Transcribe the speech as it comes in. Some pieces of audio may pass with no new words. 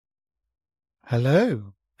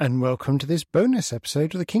Hello, and welcome to this bonus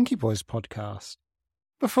episode of the Kinky Boys podcast.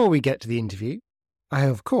 Before we get to the interview, I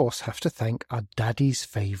of course have to thank our daddy's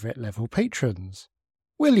favourite level patrons.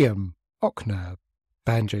 William, Ocknerb,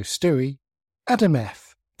 Banjo Stewie, Adam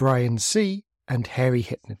F, Brian C, and Hairy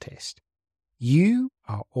Hypnotist. You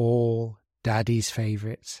are all daddy's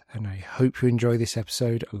favourites, and I hope you enjoy this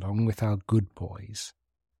episode along with our good boys.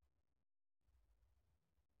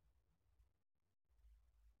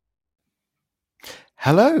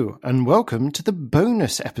 Hello, and welcome to the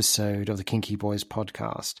bonus episode of the Kinky Boys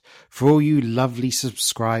podcast. For all you lovely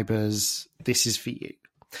subscribers, this is for you.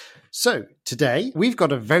 So, today, we've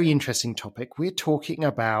got a very interesting topic. We're talking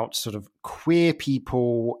about sort of queer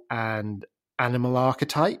people and animal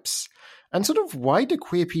archetypes, and sort of why do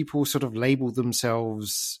queer people sort of label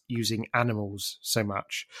themselves using animals so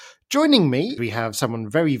much? Joining me, we have someone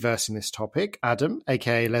very versed in this topic, Adam,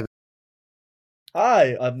 aka Leather.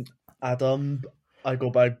 Hi, I'm Adam. I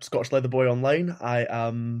go by Scottish Leatherboy online. I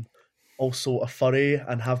am also a furry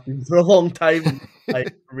and have been for a long time in my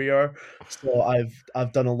career. So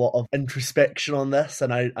I've done a lot of introspection on this,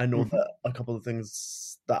 and I know that a couple of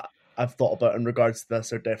things that I've thought about in regards to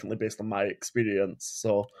this are definitely based on my experience.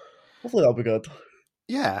 So hopefully that'll be good.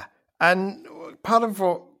 Yeah, and part of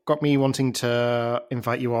what got me wanting to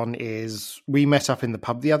invite you on is we met up in the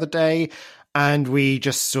pub the other day, and we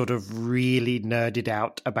just sort of really nerded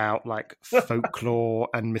out about like folklore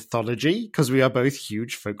and mythology, because we are both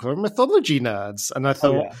huge folklore and mythology nerds. And I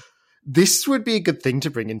thought this would be a good thing to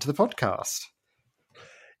bring into the podcast.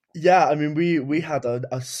 Yeah, I mean, we had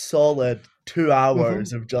a solid 2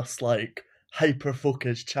 hours of just like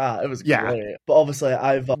hyper-focused chat. It was great. But obviously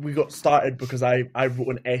we got started because I wrote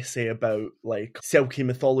an essay about like Selkie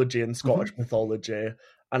mythology and Scottish mythology,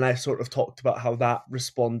 and I sort of talked about how that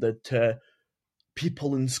responded to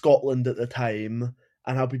people in Scotland at the time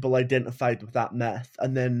and how people identified with that myth.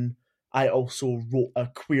 And then I also wrote a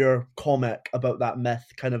queer comic about that myth,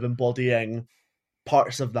 kind of embodying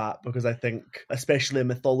parts of that, because I think, especially in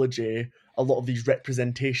mythology, a lot of these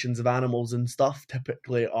representations of animals and stuff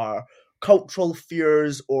typically are cultural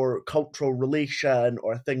fears or cultural relation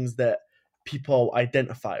or things that people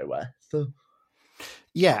identify with.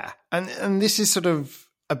 Yeah, and this is sort of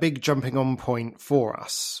a big jumping on point for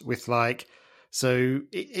us with like, so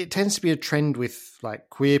it tends to be a trend with like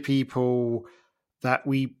queer people that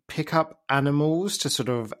we pick up animals to sort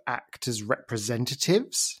of act as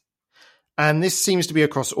representatives. And this seems to be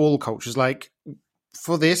across all cultures. Like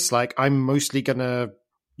for this, like I'm mostly going to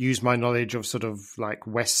use my knowledge of sort of like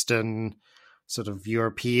Western, sort of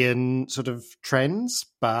European sort of trends,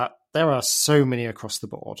 but there are so many across the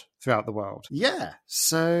board throughout the world. Yeah.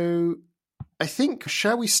 So I think,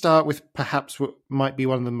 shall we start with perhaps what might be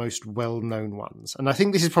one of the most well-known ones? And I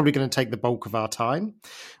think this is probably going to take the bulk of our time,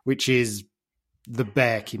 which is the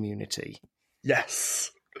bear community.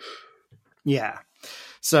 Yes. Yeah.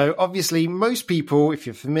 So obviously most people, if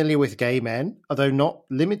you're familiar with gay men, although not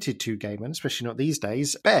limited to gay men, especially not these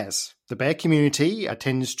days, bears. The bear community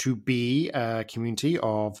tends to be a community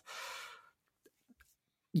of...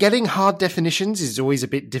 Getting hard definitions is always a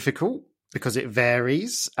bit difficult because it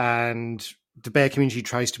varies, and the bear community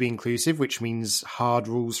tries to be inclusive, which means hard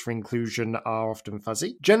rules for inclusion are often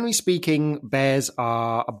fuzzy. Generally speaking, bears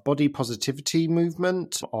are a body positivity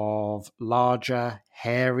movement of larger,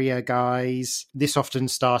 hairier guys. This often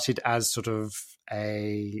started as sort of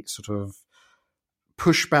a sort of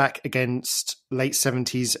pushback against late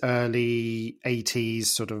 70s, early 80s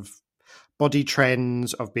sort of body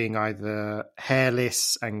trends of being either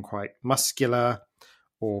hairless and quite muscular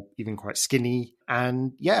or even quite skinny.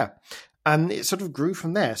 And and it sort of grew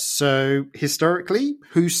from there. So historically,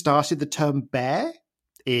 who started the term bear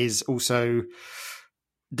is also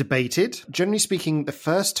debated. Generally speaking, the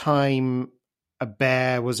first time a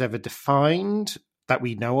bear was ever defined that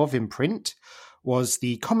we know of in print was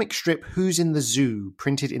the comic strip Who's in the Zoo,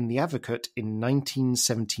 printed in The Advocate in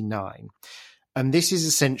 1979. And this is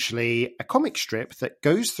essentially a comic strip that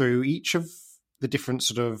goes through each of the different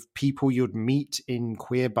sort of people you'd meet in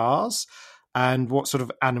queer bars and what sort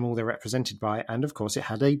of animal they're represented by. And of course, it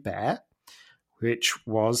had a bear, which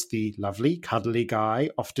was the lovely, cuddly guy,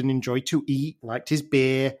 often enjoyed to eat, liked his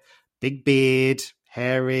beer, big beard,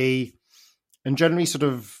 hairy, and generally sort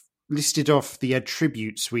of listed off the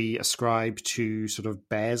attributes we ascribe to sort of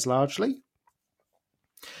bears largely.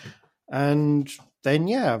 And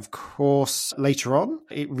then, of course, later on,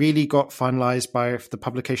 it really got finalized by the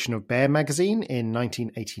publication of Bear magazine in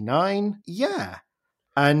 1989. Yeah.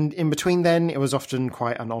 And in between then, it was often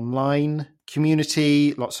quite an online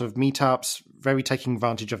community, lots of meetups, very taking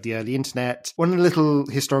advantage of the early internet. One of the little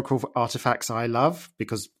historical artifacts I love,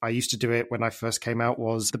 because I used to do it when I first came out,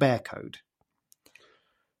 was the bear code.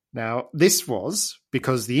 Now, this was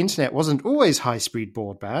because the internet wasn't always high-speed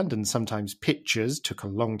broadband and sometimes pictures took a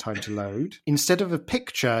long time to load. Instead of a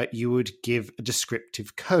picture, you would give a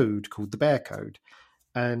descriptive code called the bear code.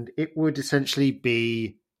 And it would essentially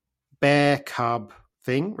be bear cub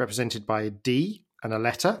thing represented by a D and a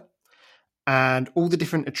letter. And all the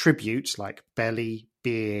different attributes like belly,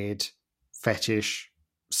 beard, fetish,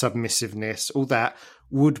 submissiveness, all that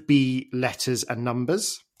would be letters and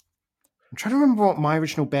numbers. I'm trying to remember what my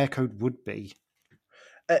original bear code would be.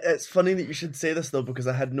 It's funny that you should say this, though, because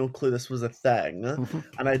I had no clue this was a thing.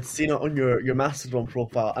 And I'd seen it on your Mastodon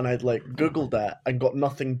profile, and I'd, Googled it and got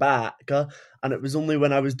nothing back. And it was only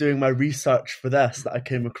when I was doing my research for this that I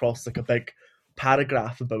came across, a big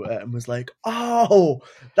paragraph about it and was like, oh,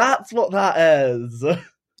 that's what that is.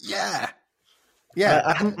 Yeah.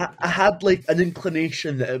 I had, an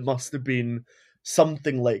inclination that it must have been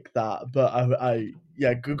something like that,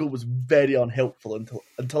 but Google was very unhelpful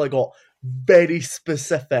until I got very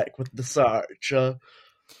specific with the search.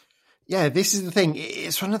 Yeah, this is the thing.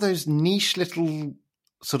 It's one of those niche little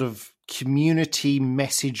sort of community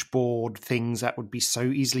message board things that would be so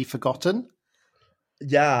easily forgotten.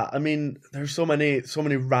 Yeah, I mean, there's so many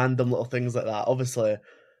random little things like that. Obviously,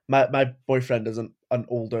 my boyfriend is an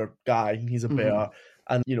older guy. He's a bear.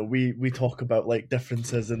 And, we talk about,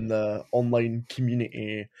 differences in the online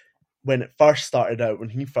community when it first started out, when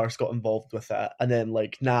he first got involved with it. And then,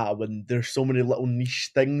 now, when there's so many little niche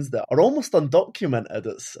things that are almost undocumented.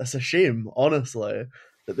 It's a shame, honestly,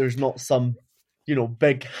 that there's not some,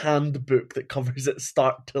 big handbook that covers it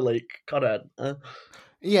start to, current.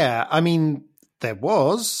 Yeah, I mean, there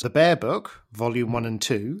was the Bear Book, Volume 1 and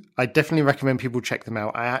 2. I definitely recommend people check them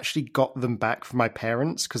out. I actually got them back from my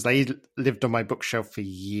parents because they lived on my bookshelf for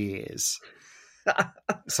years.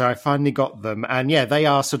 So I finally got them. And yeah, they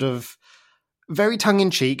are sort of very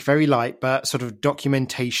tongue-in-cheek, very light, but sort of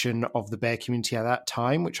documentation of the bear community at that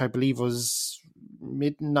time, which I believe was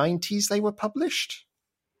mid-90s they were published.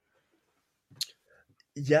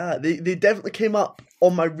 Yeah, they definitely came up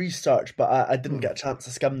on my research, but I didn't get a chance to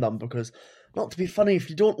skim them because... Not to be funny, if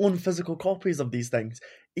you don't own physical copies of these things,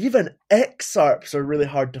 even excerpts are really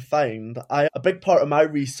hard to find. A big part of my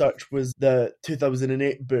research was the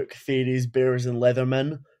 2008 book, Fairies, Bears and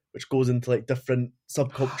Leathermen, which goes into different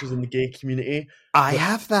subcultures in the gay community. I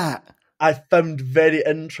have that. I found very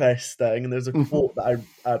interesting, and there's a quote that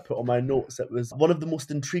I put on my notes. It was, one of the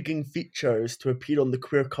most intriguing features to appear on the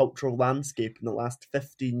queer cultural landscape in the last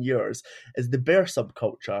 15 years is the bear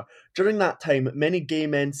subculture. During that time, many gay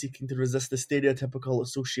men seeking to resist the stereotypical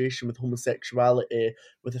association with homosexuality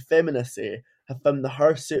with effeminacy have found the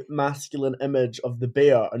hirsute masculine image of the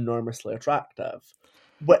bear enormously attractive,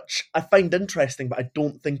 which I find interesting, but I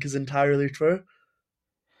don't think is entirely true.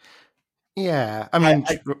 Yeah, I mean,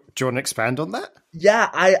 do you want to expand on that? Yeah,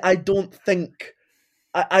 I don't think...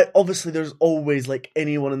 I obviously, there's always,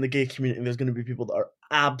 anyone in the gay community, there's going to be people that are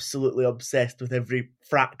absolutely obsessed with every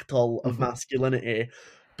fractal of masculinity.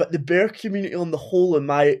 But the bear community on the whole, in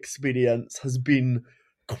my experience, has been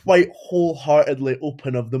quite wholeheartedly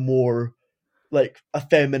open of the more,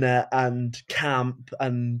 effeminate and camp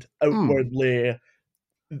and outwardly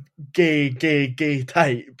gay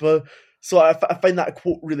type. So I find that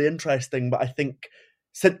quote really interesting, but I think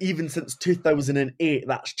even since 2008,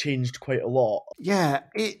 that's changed quite a lot. Yeah,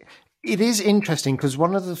 it is interesting because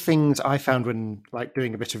one of the things I found when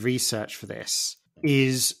doing a bit of research for this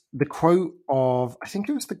is the quote of, I think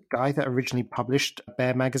it was the guy that originally published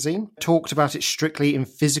Bear Magazine, talked about it strictly in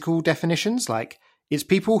physical definitions, it's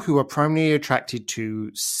people who are primarily attracted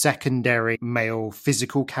to secondary male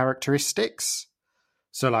physical characteristics.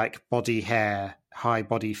 So body hair, high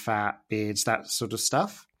body fat, beards, that sort of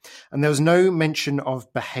stuff. And there was no mention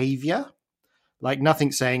of behavior,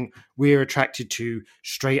 nothing saying we're attracted to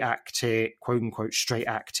straight acting, quote unquote, straight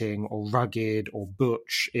acting or rugged or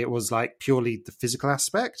butch. It was purely the physical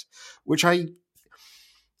aspect, which as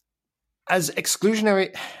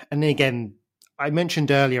exclusionary. And again, I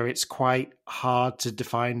mentioned earlier, it's quite hard to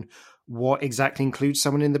define what exactly includes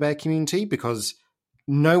someone in the bear community because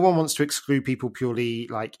no one wants to exclude people purely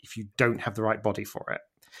if you don't have the right body for it.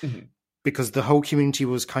 Mm-hmm. Because the whole community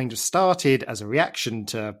was kind of started as a reaction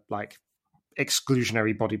to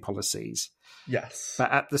exclusionary body policies. Yes.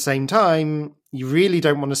 But at the same time, you really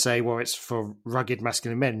don't want to say, well, it's for rugged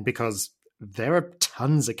masculine men because there are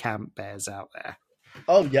tons of camp bears out there.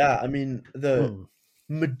 Oh, yeah. I mean, the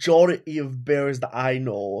majority of bears that I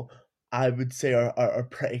know I would say are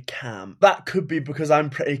pretty camp. That could be because I'm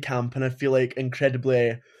pretty camp and I feel like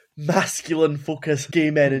incredibly masculine focused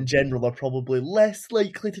gay men in general are probably less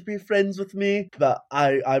likely to be friends with me. But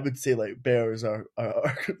I would say like bears are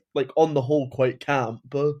like on the whole quite camp.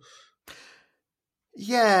 But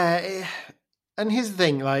yeah, and here's the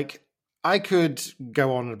thing, like I could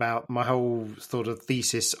go on about my whole sort of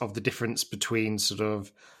thesis of the difference between sort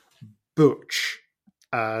of butch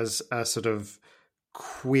as a sort of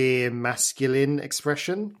queer masculine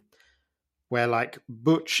expression, where like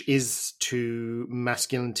butch is to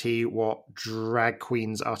masculinity what drag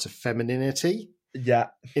queens are to femininity. Yeah.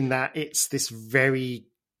 In that it's this very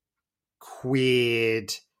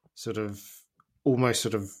queered sort of almost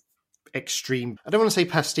sort of extreme, I don't want to say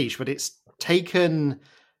pastiche, but it's taken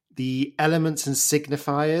the elements and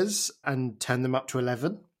signifiers and turned them up to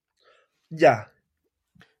 11. Yeah.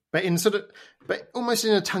 But almost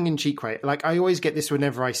in a tongue-in-cheek way. Like, I always get this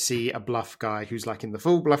whenever I see a bluff guy who's like in the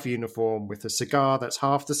full bluff uniform with a cigar that's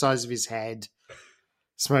half the size of his head,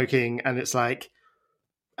 smoking, and it's like,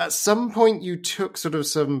 at some point you took sort of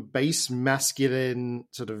some base masculine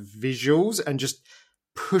sort of visuals and just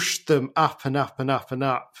pushed them up and up and up and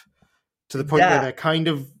up to the point where they're kind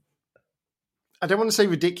of, I don't want to say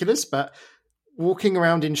ridiculous, but walking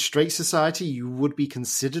around in straight society, you would be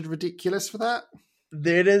considered ridiculous for that.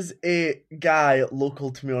 There is a guy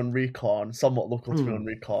local to me on Recon, somewhat local to me on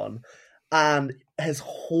Recon, and his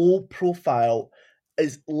whole profile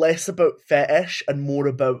is less about fetish and more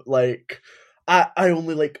about like, I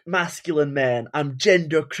only like masculine men, I'm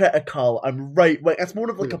gender critical, I'm right wing. It's more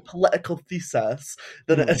of like a political thesis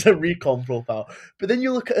than it is a Recon profile. But then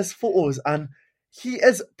you look at his photos and he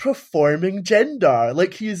is performing gender.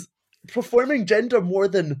 Like, he's performing gender more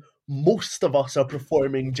than most of us are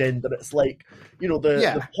performing gender. It's like, you know,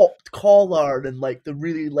 the popped collar and like the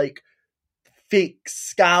really like fake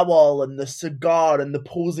scowl and the cigar and the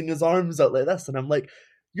posing his arms out like this. And I'm like,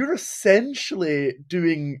 you're essentially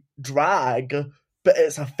doing drag, but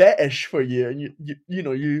it's a fetish for you. And you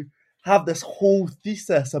know, you have this whole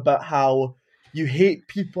thesis about how you hate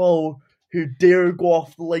people who dare go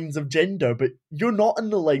off the lines of gender, but you're not in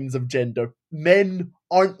the lines of gender. Men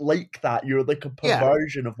aren't like that. You're like a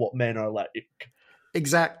perversion of what men are like.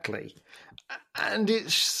 Exactly. And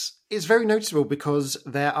it's very noticeable because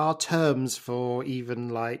there are terms for even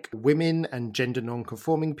like women and gender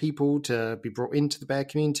non-conforming people to be brought into the bear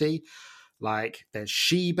community. Like there's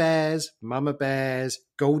she bears, mama bears,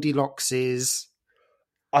 Goldilockses.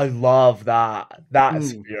 I love that.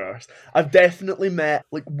 That's fierce. I've definitely met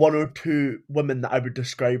like one or two women that I would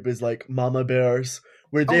describe as like mama bears,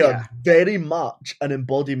 where they are very much an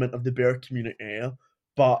embodiment of the bear community,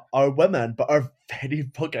 but are women, but are very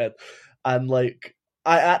rugged. And like,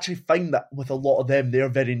 I actually find that with a lot of them, they're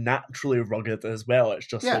very naturally rugged as well. It's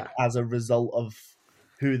just like as a result of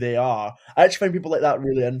who they are. I actually find people like that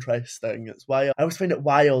really interesting. It's why I always find it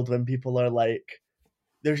wild when people are like,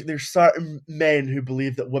 there's certain men who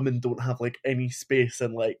believe that women don't have like any space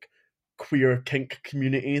in like queer kink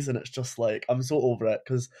communities, and it's just like, I'm so over it,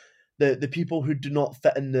 because the people who do not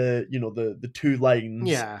fit in the, you know, the two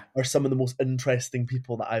lines are some of the most interesting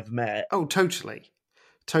people that I've met. Oh, totally.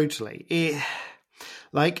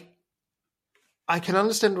 Like, I can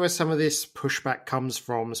understand where some of this pushback comes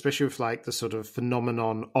from, especially with like the sort of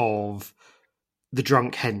phenomenon of the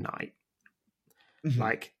drunk hen night.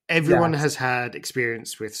 Like, everyone has had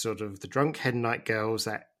experience with sort of the drunk hen night girls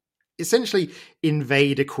that essentially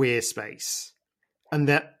invade a queer space, and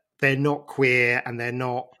that they're not queer and they're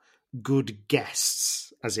not good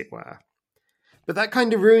guests, as it were. But that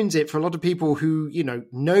kind of ruins it for a lot of people who, you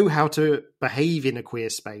know how to behave in a queer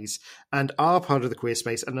space and are part of the queer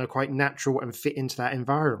space and are quite natural and fit into that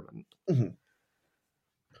environment.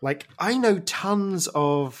 Like, I know tons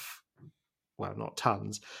of, well, not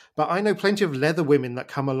tons, but I know plenty of leather women that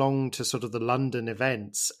come along to sort of the London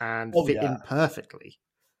events and fit in perfectly.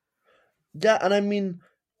 Yeah, and I mean,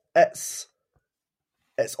 it's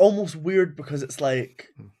almost weird because it's like,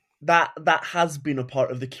 that has been a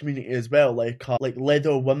part of the community as well, like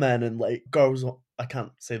leather women and like girls, I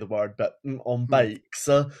can't say the word, but on bikes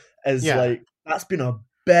is like, that's been a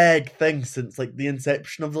big thing since like the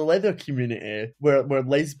inception of the leather community, where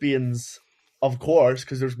lesbians, of course,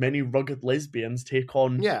 because there's many rugged lesbians, take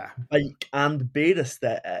on bike and bear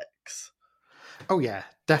aesthetics. Oh yeah,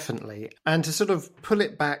 definitely. And to sort of pull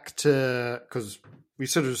it back to, because we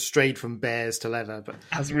sort of strayed from bears to leather, but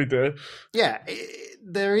as we do. Yeah,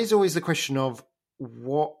 there is always the question of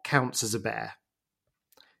what counts as a bear.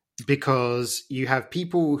 Because you have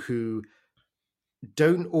people who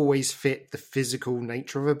don't always fit the physical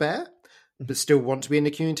nature of a bear, but still want to be in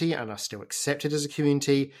the community and are still accepted as a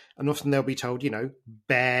community. And often they'll be told,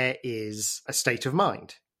 bear is a state of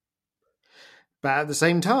mind. But at the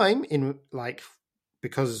same time,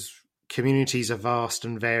 because communities are vast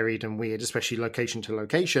and varied and weird, especially location to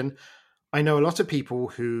location, I know a lot of people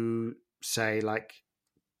who say,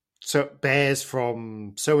 so bears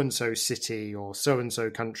from so-and-so city or so-and-so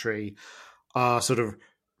country are sort of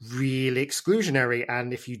really exclusionary.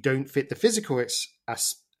 And if you don't fit the physical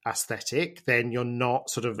aesthetic, then you're not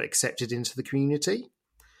sort of accepted into the community.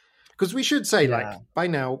 Because we should say, by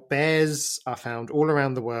now, bears are found all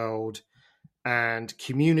around the world, and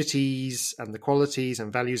communities and the qualities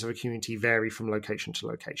and values of a community vary from location to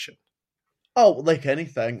location. Oh, like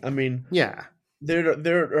anything. I mean, yeah,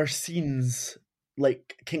 there are scenes,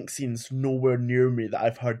 like kink scenes, nowhere near me that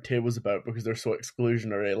I've heard tales about because they're so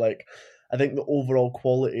exclusionary. Like, I think the overall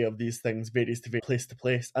quality of these things varies place to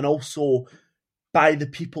place, and also by the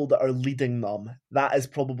people that are leading them. That is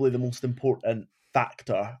probably the most important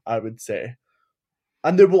factor, I would say.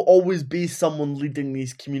 And there will always be someone leading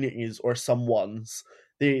these communities, or someone's.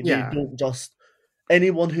 They don't just...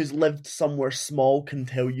 Anyone who's lived somewhere small can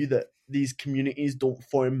tell you that these communities don't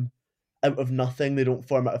form out of nothing. They don't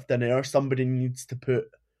form out of thin air. Somebody needs to put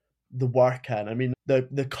the work in. I mean,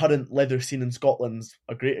 the current leather scene in Scotland's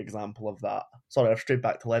a great example of that. Sorry, I've strayed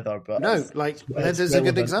back to leather, but... No, leather's a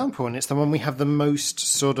good example, and it's the one we have the most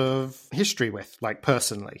sort of history with,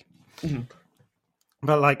 personally. Mm-hmm.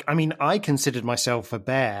 But, I considered myself a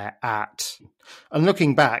bear and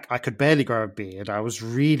looking back, I could barely grow a beard. I was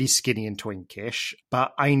really skinny and twinkish,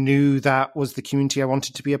 but I knew that was the community I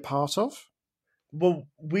wanted to be a part of. Well,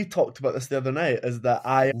 we talked about this the other night, is that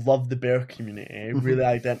I love the bear community, really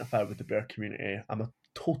identify with the bear community. I'm a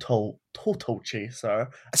total chaser.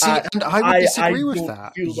 See, and I would disagree with that.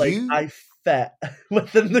 I feel like I fit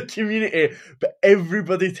within the community, but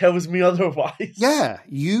everybody tells me otherwise. Yeah,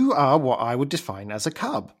 you are what I would define as a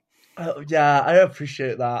cub. Yeah, I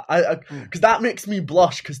appreciate that. Because that makes me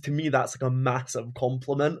blush, because to me that's a massive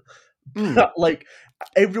compliment.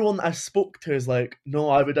 Everyone I spoke to is no,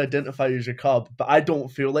 I would identify as a cub, but I don't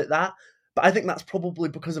feel like that. But I think that's probably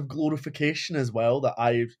because of glorification as well, that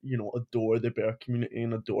I, adore the bear community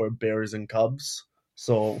and adore bears and cubs.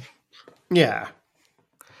 So... Yeah.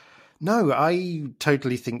 No, I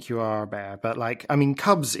totally think you are a bear, but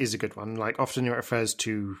cubs is a good one. Often it refers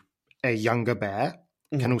to a younger bear,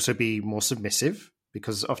 can also be more submissive,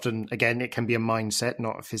 because often, again, it can be a mindset,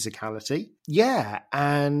 not a physicality. Yeah,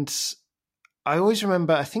 and I always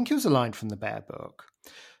remember, I think it was a line from the bear book.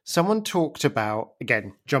 Someone talked about,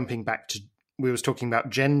 again, jumping back to, we was talking about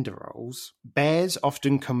gender roles. Bears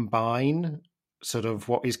often combine sort of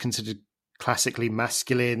what is considered classically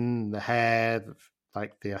masculine, the hair,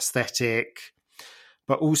 the aesthetic,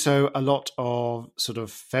 but also a lot of sort of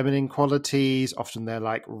feminine qualities. Often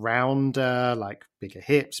they're rounder, bigger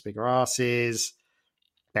hips, bigger asses.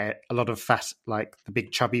 A lot of fat, the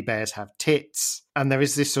big chubby bears have tits. And there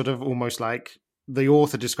is this sort of almost the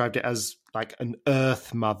author described it as an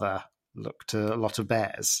earth mother look to a lot of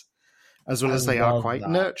bears, as well as they are quite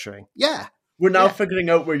nurturing. Yeah. We're now figuring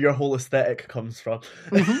out where your whole aesthetic comes from.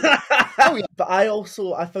 Oh, yeah. But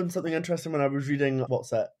I found something interesting when I was reading,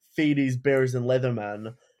 Fairies, Bears and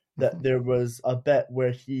Leathermen, that there was a bit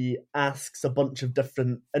where he asks a bunch of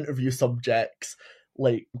different interview subjects,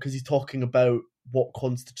 because he's talking about what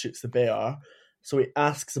constitutes the bear. So he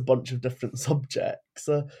asks a bunch of different subjects,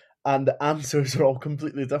 and the answers are all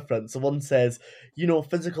completely different. So one says,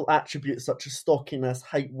 physical attributes such as stockiness,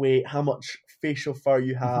 height, weight, how much facial fur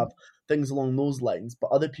you have, things along those lines,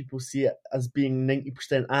 but other people see it as being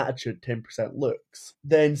 90% attitude, 10% looks.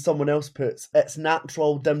 Then someone else puts, it's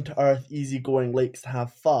natural, down to earth, easygoing, likes to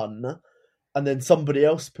have fun. And then somebody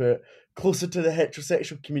else put, closer to the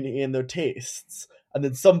heterosexual community in their tastes. And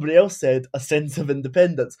then somebody else said, a sense of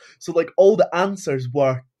independence. So all the answers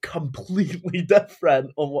were completely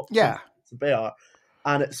different on what it's about.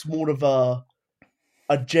 And it's more of a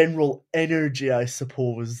general energy, I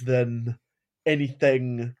suppose, than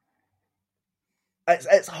anything.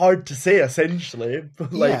 It's hard to say, essentially.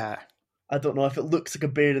 But I don't know, if it looks like a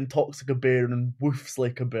bear and talks like a bear and woofs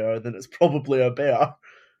like a bear, then it's probably a bear.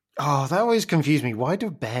 Oh, that always confused me. Why do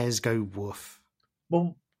bears go woof?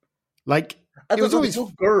 Well, it was always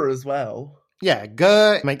grr as well. Yeah,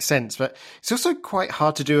 grr makes sense, but it's also quite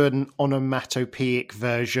hard to do an onomatopoeic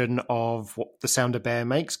version of what the sound a bear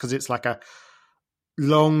makes, because it's like a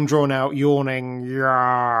long, drawn-out, yawning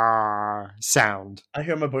sound. I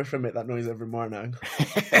hear my boyfriend make that noise every morning.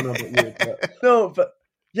 I don't know about you, but... No, but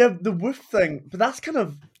yeah, the woof thing, but that's kind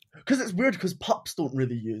of... Because it's weird, because pups don't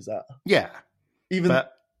really use it. Yeah.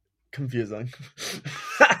 confusing.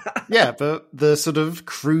 Yeah, but the sort of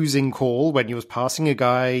cruising call when you was passing a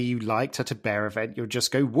guy you liked at a bear event, you'll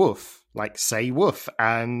just go woof, like say woof,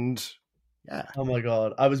 and yeah. Oh my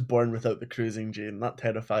god, I was born without the cruising gene. That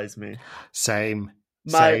terrifies me. Same.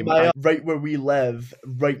 Right where we live,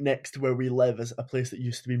 right next to where we live, is a place that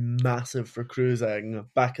used to be massive for cruising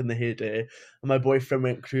back in the heyday. And my boyfriend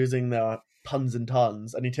went cruising there tons and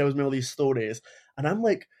tons, and he tells me all these stories, and I'm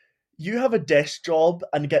like, you have a desk job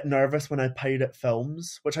and get nervous when I pirate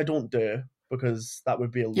films, which I don't do because that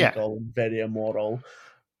would be illegal and very immoral.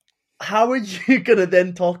 How are you gonna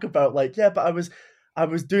then talk about like, yeah, but I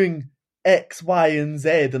was doing X, Y, and Z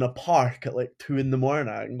in a park at like 2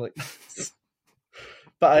 a.m. Like,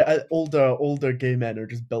 but older gay men are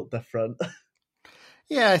just built different.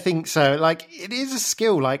 Yeah, I think so. Like, it is a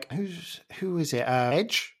skill. Like, who is it?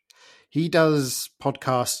 Edge. He does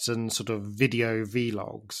podcasts and sort of video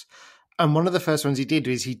vlogs. And one of the first ones he did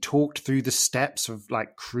is he talked through the steps of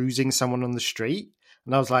like cruising someone on the street.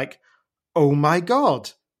 And I was like, oh my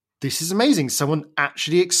God, this is amazing. Someone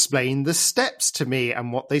actually explained the steps to me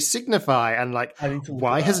and what they signify. And like,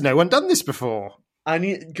 why has no one done this before? I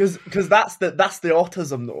need, because that's the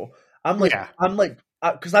autism though. I'm like,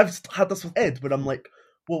 because I've had this with Ed, but I'm like,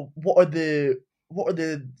 well, what are the, what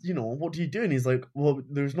do you do? And he's like, well,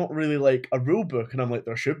 there's not really like a rule book. And I'm like,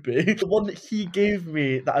 there should be. The one that he gave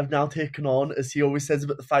me that I've now taken on is he always says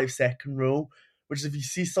about the 5-second rule, which is if you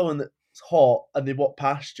see someone that's hot and they walk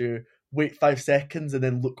past you, wait 5 seconds and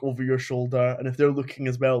then look over your shoulder. And if they're looking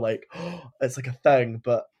as well, like, oh, it's like a thing.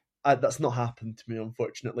 But that's not happened to me,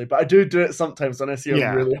 unfortunately. But I do it sometimes when I see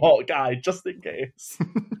a really hot guy, just in case.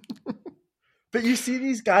 But you see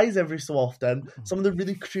these guys every so often, some of the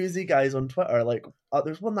really crazy guys on Twitter, like,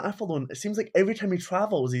 there's one that I follow, and it seems like every time he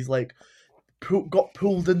travels, he's like, got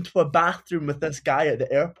pulled into a bathroom with this guy at the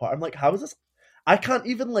airport. I'm like, how is this? I can't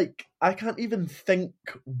even think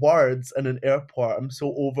words in an airport. I'm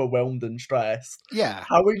so overwhelmed and stressed. Yeah.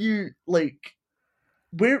 How are you, like,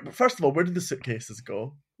 first of all, where did the suitcases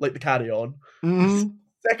go? Like the carry-on? Mm-hmm.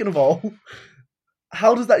 Second of all,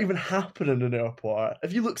 how does that even happen in an airport?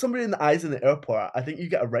 If you look somebody in the eyes in the airport, I think you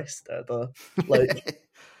get arrested. Like,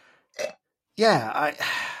 I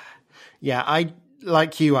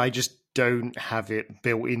like you. I just don't have it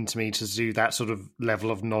built into me to do that sort of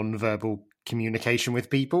level of non-verbal communication with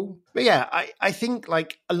people. But yeah, I think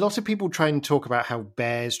like a lot of people try and talk about how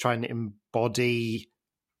bears try and embody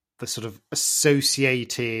the sort of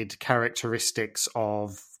associated characteristics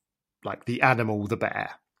of like the animal, the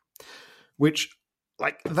bear, which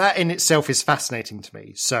like that in itself is fascinating to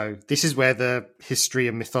me. So this is where the history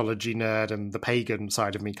and mythology nerd and the pagan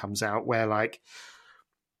side of me comes out, where like,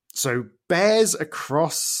 so bears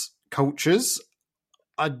across cultures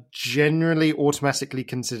are generally automatically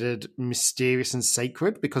considered mysterious and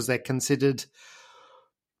sacred because they're considered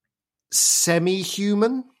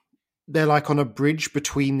semi-human. They're like on a bridge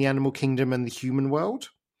between the animal kingdom and the human world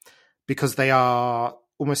because they are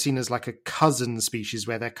almost seen as like a cousin species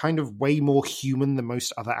where they're kind of way more human than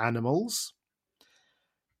most other animals.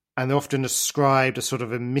 And they're often ascribed a sort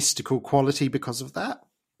of a mystical quality because of that.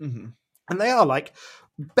 Mm-hmm. And they are like,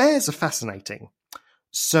 bears are fascinating.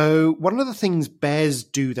 So one of the things bears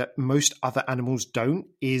do that most other animals don't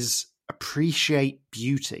is appreciate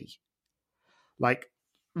beauty. Like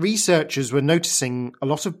researchers were noticing a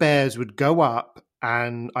lot of bears would go up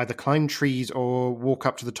and either climb trees or walk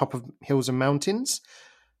up to the top of hills and mountains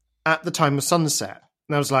at the time of sunset.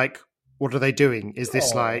 And I was like, what are they doing? Is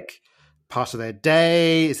this like part of their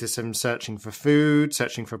day? Is this them searching for food,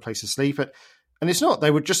 searching for a place to sleep at? And it's not.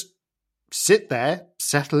 They would just sit there,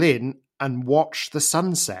 settle in, and watch the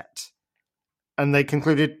sunset. And they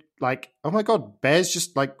concluded, like, oh my God, bears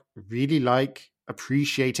just like really like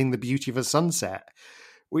appreciating the beauty of a sunset,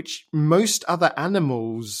 which most other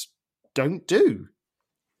animals don't do.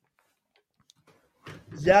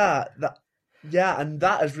 Yeah, and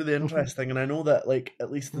that is really interesting. And I know that, like,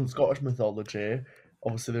 at least in Scottish mythology,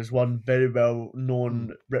 obviously there's one very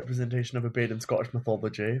well-known representation of a bear in Scottish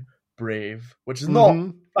mythology, Brave, which is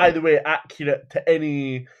not, by the way, accurate to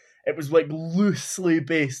any... It was, like, loosely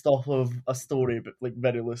based off of a story, but, like,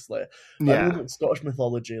 very loosely. But I know that in Scottish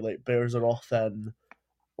mythology, like, bears are often,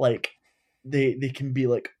 like, they can be,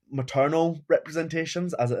 like, maternal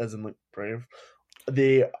representations, as it is in, like, Brave.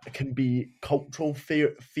 They can be cultural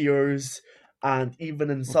fears, and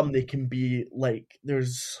even in some they can be like,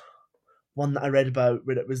 there's one that I read about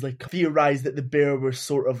where it was like theorized that the bear was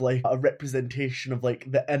sort of like a representation of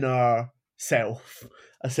like the inner self,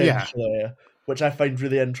 essentially, which I find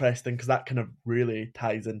really interesting because that kind of really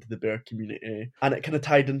ties into the bear community. And it kind of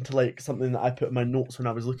tied into like something that I put in my notes when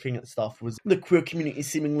I was looking at stuff, was the queer community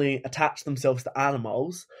seemingly attach themselves to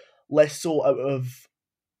animals, less so out of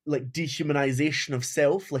like dehumanization of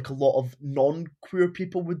self, like a lot of non-queer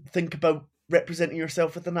people would think about representing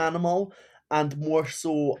yourself with an animal, and more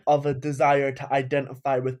so of a desire to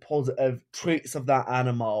identify with positive traits of that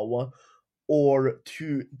animal, or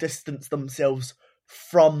to distance themselves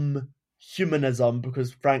from humanism,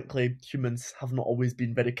 because frankly humans have not always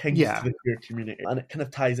been very kind to the queer community. And it kind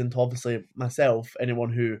of ties into obviously myself.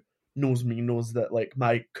 Anyone who knows me knows that like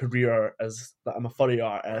my career is that I'm a furry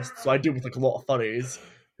artist, so I deal with like a lot of furries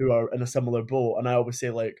who are in a similar boat. And I always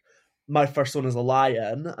say like my fursona is a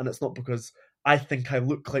lion, and it's not because I think I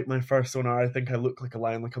look like my fursona, I think I look like a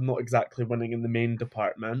lion, like I'm not exactly winning in the main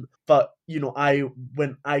department. But, you know,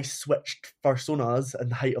 when I switched fursonas in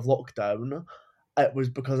the height of lockdown, it was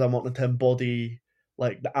because I wanted to embody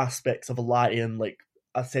like the aspects of a lion, like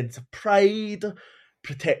a sense of pride,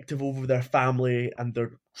 protective over their family and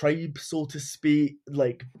their tribe, so to speak,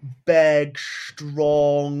 like big,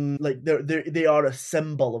 strong, like they are a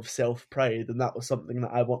symbol of self-pride, and that was something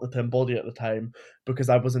that I wanted to embody at the time because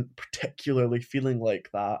I wasn't particularly feeling like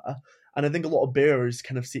that. And I think a lot of bears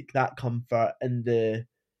kind of seek that comfort in the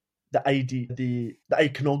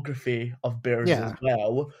iconography of bears as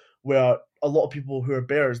well, where a lot of people who are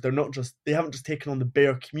bears, they haven't just taken on the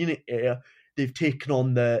bear community, they've taken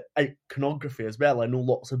on the iconography as well. I know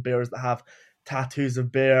lots of bears that have tattoos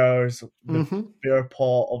of bears. The bear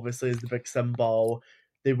paw obviously is the big symbol.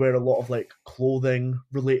 They wear a lot of like clothing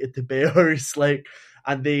related to bears, like,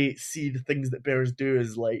 and they see the things that bears do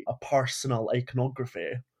as like a personal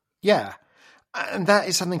iconography. Yeah. And that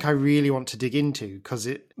is something I really want to dig into,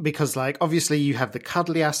 because like obviously you have the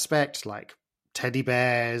cuddly aspect, like teddy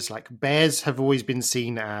bears, like bears have always been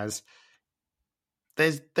seen as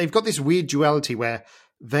they've got this weird duality where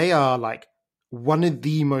they are like one of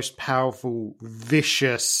the most powerful,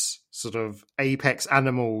 vicious sort of apex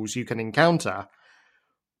animals you can encounter,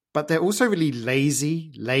 but they're also really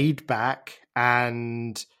lazy, laid back,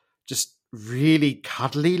 and just really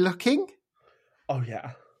cuddly looking. Oh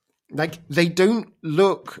yeah. Like, they don't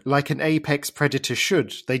look like an apex predator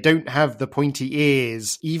should. They don't have the pointy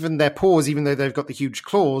ears. Even their paws, even though they've got the huge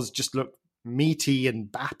claws, just look meaty and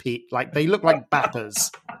bappy. Like, they look like bappers.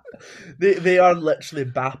 They are literally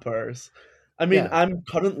bappers. I mean, I'm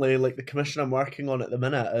currently, like, the commission I'm working on at the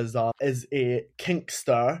minute is a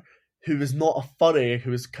kinkster who is not a furry,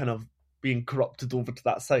 who is kind of being corrupted over to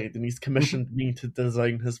that side, and he's commissioned me to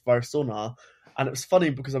design his fursona. And it was funny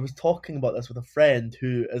because I was talking about this with a friend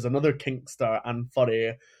who is another kinkster and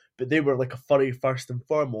furry, but they were like a furry first and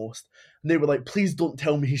foremost. And they were like, please don't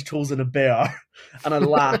tell me he's chosen a bear. And I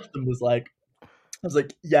laughed and was like,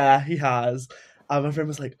 yeah, he has. And my friend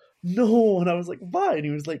was like, no. And I was like, why? And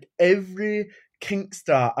he was like, every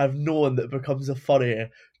kinkster I've known that becomes a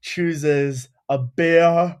furry chooses a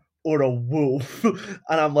bear or a wolf. And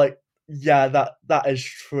I'm like, yeah, that is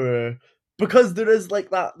true. Because there is like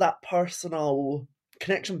that personal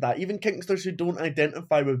connection with that. Even kinksters who don't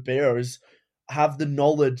identify with bears have the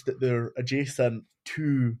knowledge that they're adjacent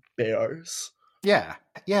to bears. Yeah.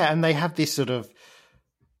 Yeah, and they have this sort of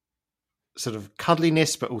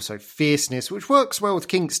cuddliness, but also fierceness, which works well with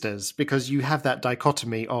kinksters because you have that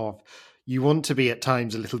dichotomy of you want to be at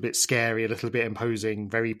times a little bit scary, a little bit imposing,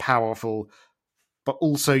 very powerful, but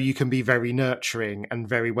also you can be very nurturing and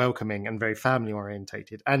very welcoming and very family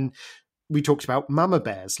orientated. And we talked about mama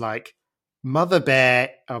bears, like mother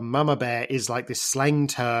bear or mama bear is like this slang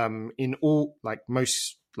term in all, like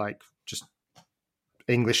most, like just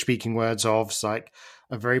English speaking words of like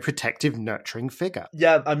a very protective, nurturing figure.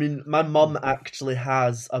 Yeah, I mean, my mum actually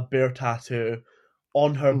has a bear tattoo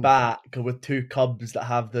on her back with two cubs that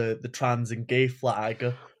have the trans and gay flag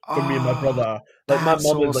for me and my brother. Like, my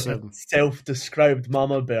mum is like a self-described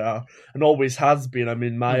mama bear and always has been. I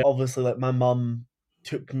mean, obviously, like, my mum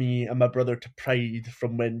took me and my brother to Pride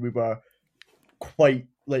from when we were quite,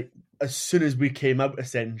 like, as soon as we came out,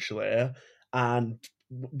 essentially, and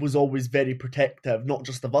was always very protective, not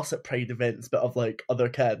just of us at Pride events, but of, like, other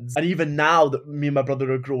kids. And even now that me and my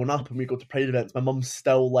brother are growing up and we go to Pride events, my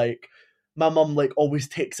mum, like, always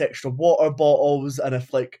takes extra water bottles, and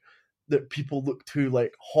if, like, that people look too,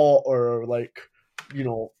 like, hot or, like, you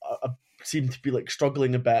know, seem to be like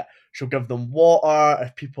struggling a bit, she'll give them water.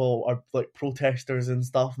 If people are like protesters and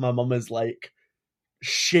stuff, my mum is like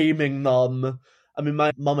shaming them. I mean,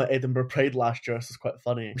 my mum at Edinburgh Pride last year, this is quite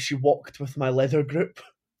funny, she walked with my leather group.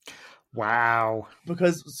 Wow.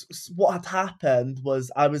 Because what had happened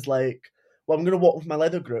was I well, I'm going to walk with my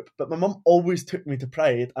leather group. But my mum always took me to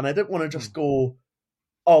Pride, and I didn't want to just go,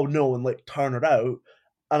 oh no, and like turn her out.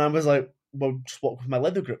 And I was like, well, just walk with my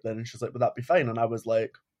leather group then. And she's like, would that be fine? And I was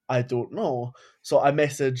like, I don't know. So I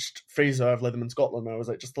messaged Fraser of Leatherman Scotland, and I was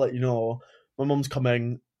like, just to let you know, my mum's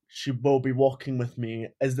coming. She will be walking with me.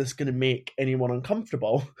 Is this going to make anyone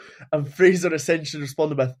uncomfortable? And Fraser essentially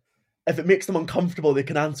responded with, if it makes them uncomfortable, they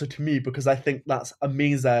can answer to me, because I think that's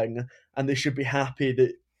amazing and they should be happy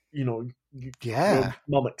that, you know, your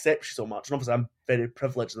mum accepts you so much. And obviously I'm very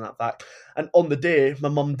privileged in that fact. And on the day, my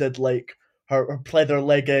mum did like her pleather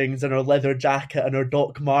leggings and her leather jacket and her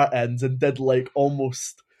Doc Martens, and did like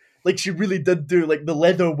almost, like she really did do like the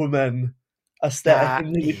leather woman aesthetic,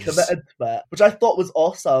 and really committed to it, which I thought was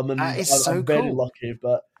awesome, and I'm very lucky.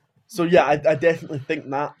 But so yeah, I definitely think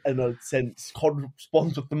that in a sense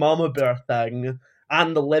corresponds with the mama bear thing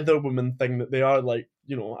and the leather woman thing, that they are like,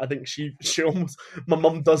 you know, I think she almost, my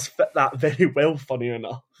mum does fit that very well, funny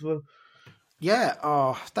enough. Yeah,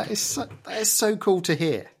 oh, that is so cool to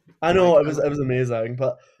hear. I know, it was amazing,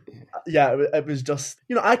 but yeah, it was just,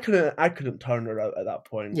 you know, I couldn't turn her out at that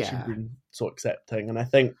point. Yeah. She'd been so accepting, and I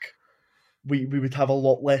think we would have a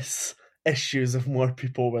lot less issues if more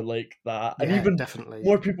people were like that, and even definitely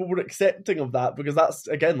more people were accepting of that, because that's,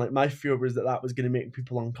 again, like my fear was that was going to make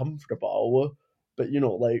people uncomfortable. But, you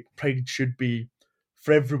know, like Pride should be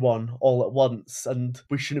for everyone all at once, and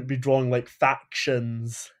we shouldn't be drawing like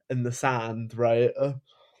factions in the sand, right?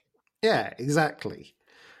 Yeah, exactly.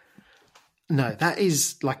 No, that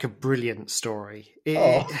is like a brilliant story.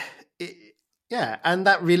 Yeah, and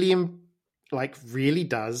that really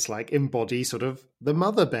does like embody sort of the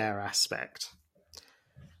mother bear aspect.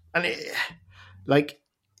 And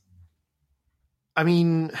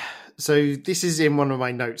so this is in one of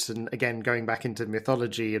my notes, and again, going back into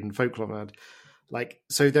mythology and folklore,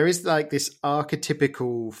 so there is like this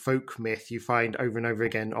archetypical folk myth you find over and over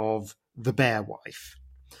again of the bear wife,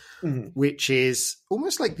 which is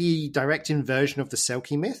almost like the direct inversion of the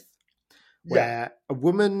Selkie myth, where a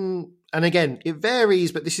woman, and again, it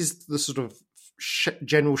varies, but this is the sort of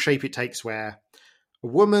general shape it takes, where a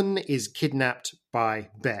woman is kidnapped by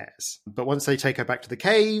bears. But once they take her back to the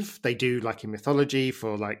cave, they do, like in mythology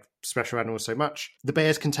for like special animals so much, the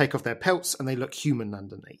bears can take off their pelts and they look human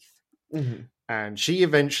underneath. Mm-hmm. And she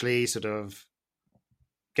eventually sort of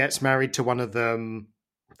gets married to one of them,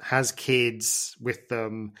 has kids with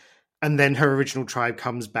them, and then her original tribe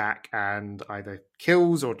comes back and either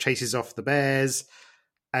kills or chases off the bears,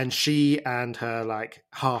 and she and her like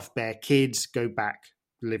half bear kids go back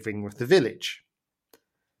living with the village.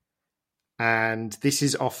 And this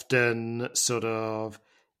is often sort of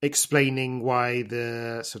explaining why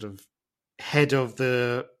the sort of head of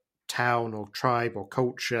the town or tribe or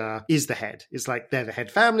culture is the head. It's like they're the head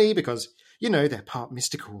family because, you know, they're part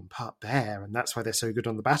mystical and part bear, and that's why they're so good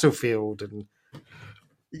on the battlefield. And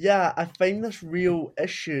yeah, I find this real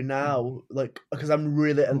issue now, like, because I'm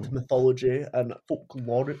really into mythology and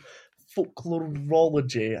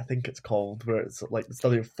folklorology, I think it's called, where it's like the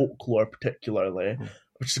study of folklore particularly,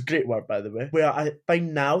 which is a great word, by the way, where I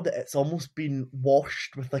find now that it's almost been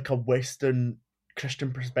washed with like a Western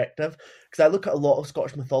Christian perspective, because I look at a lot of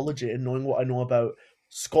Scottish mythology and knowing what I know about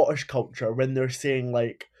Scottish culture, when they're saying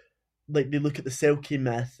like they look at the Selkie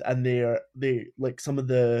myth, and they like some of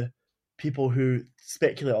the people who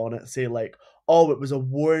speculate on it say like, oh, it was a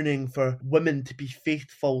warning for women to be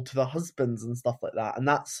faithful to their husbands and stuff like that, and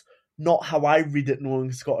that's not how I read it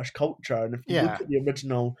knowing Scottish culture. And if you look at the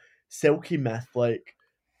original Selkie myth, like,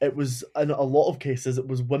 it was, in a lot of cases, it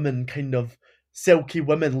was women, kind of Selkie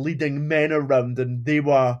women leading men around, and they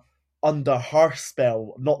were under her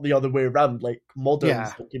spell, not the other way around, like modern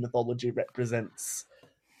Selkie mythology represents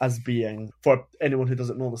as being. For anyone who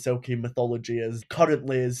doesn't know, the Selkie mythology is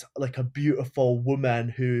like a beautiful woman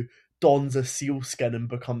who dons a seal skin and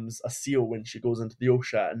becomes a seal when she goes into the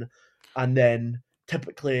ocean, and then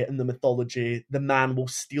typically in the mythology the man will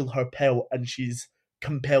steal her pelt and she's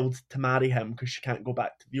compelled to marry him because she can't go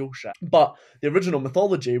back to the ocean. But the original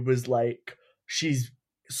mythology was like, she's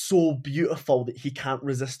so beautiful that he can't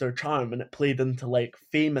resist her charm, and it played into like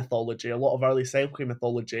Fae mythology. A lot of early Selkie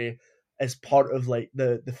mythology is part of like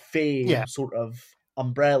the Fae sort of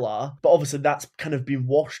umbrella, but obviously that's kind of been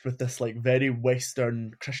washed with this like very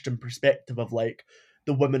Western Christian perspective of like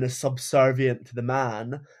the woman is subservient to the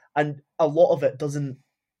man, and a lot of it doesn't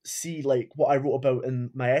see, like, what I wrote about in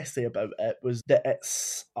my essay about it was that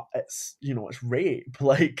it's you know, it's rape.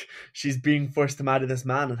 Like, she's being forced to marry this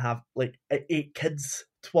man and have like 8 kids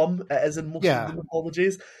to him. It is in most of the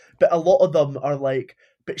mythologies, but a lot of them are like,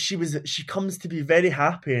 but she comes to be very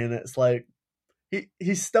happy, and it's like,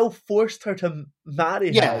 he still forced her to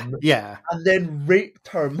marry him, yeah, and then raped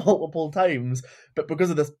her multiple times. But because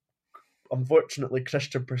of this, unfortunately,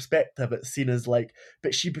 Christian perspective, it's seen as like,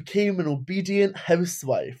 but she became an obedient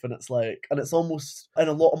housewife, and it's like, and it's almost in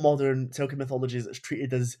a lot of modern Selkie mythologies, it's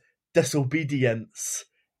treated as disobedience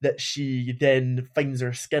that she then finds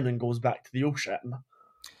her skin and goes back to the ocean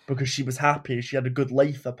because she was happy, she had a good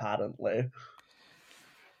life apparently.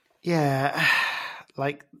 Yeah,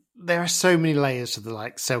 like there are so many layers to the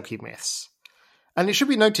like Selkie myths, and it should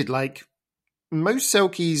be noted like most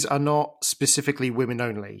Selkies are not specifically women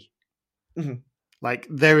only. Mm-hmm. Like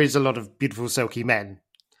there is a lot of beautiful Selkie men.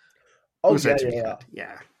 Oh also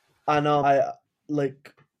yeah. I know.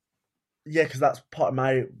 Because that's part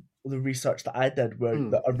of the research that I did, where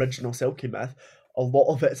the original Selkie myth, a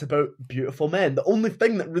lot of it's about beautiful men. The only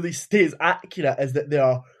thing that really stays accurate is that they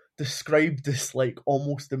are described as like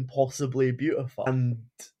almost impossibly beautiful, and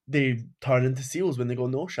they turn into seals when they go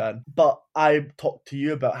in the ocean. But I talked to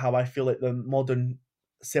you about how I feel like the modern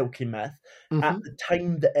Selkie myth, at the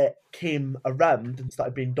time that it came around and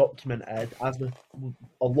started being documented, as with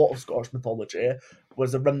a lot of Scottish mythology,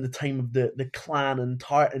 was around the time of the clan and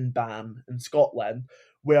tartan ban in Scotland,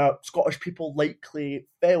 where Scottish people likely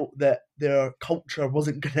felt that their culture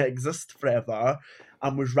wasn't going to exist forever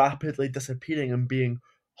and was rapidly disappearing and being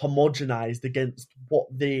homogenized against what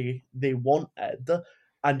they wanted.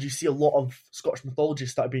 And you see a lot of Scottish mythology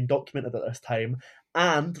started being documented at this time,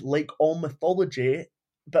 and like all mythology,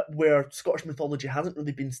 but where Scottish mythology hasn't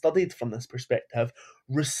really been studied from this perspective,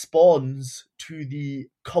 responds to the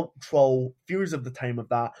cultural fears of the time of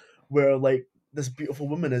that, where like this beautiful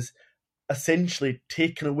woman is essentially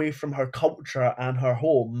taken away from her culture and her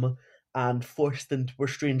home and forced into a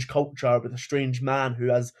strange culture with a strange man who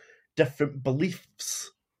has different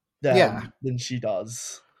beliefs than she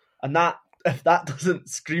does. And that, if that doesn't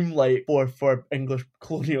scream like for English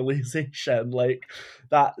colonialization, like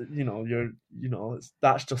that,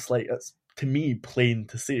 that's just like, it's to me plain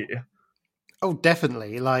to see. Oh,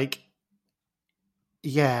 definitely. Like,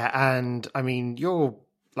 yeah, and I mean, you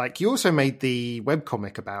also made the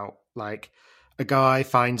webcomic about like a guy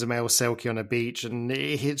finds a male Selkie on a beach, and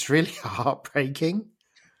it's really heartbreaking.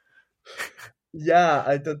 Yeah,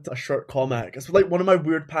 I did a short comic. It's like one of my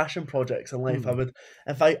weird passion projects in life. I would,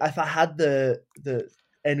 if I had the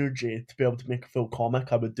energy to be able to make a full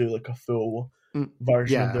comic, I would do like a full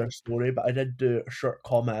version of their story. But I did do a short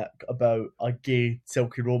comic about a gay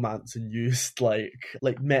Selkie romance and used like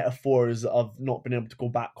metaphors of not being able to go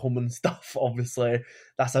back home and stuff. Obviously,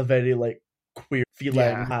 that's a very like queer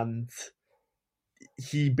feeling, and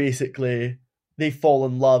he basically, they fall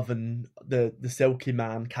in love, and the Selkie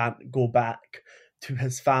man can't go back to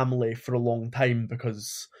his family for a long time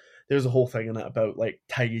because there's a whole thing in it about like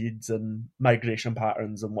tides and migration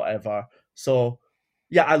patterns and whatever. So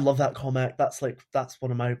yeah, I love that comic. That's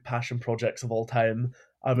one of my passion projects of all time.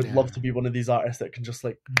 I would love to be one of these artists that can just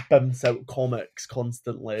like bounce out comics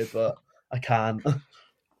constantly, but I can't.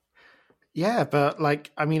 Yeah, but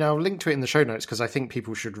like, I mean, I'll link to it in the show notes because I think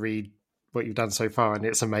people should read what you've done so far, and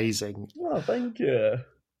it's amazing. Oh, thank you.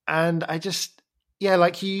 And I just,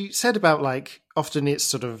 like you said about like, often it's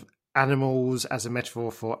sort of animals as a metaphor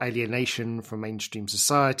for alienation from mainstream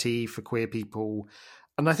society, for queer people.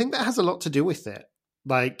 And I think that has a lot to do with it.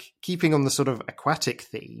 Like, keeping on the sort of aquatic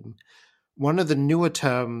theme, one of the newer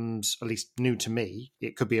terms, at least new to me,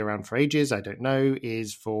 it could be around for ages, I don't know,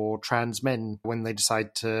 is for trans men when they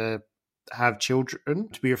decide to have children,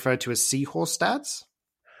 to be referred to as seahorse dads.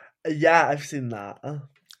 Yeah, I've seen that.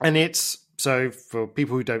 And it's, so for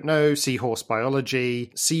people who don't know, seahorse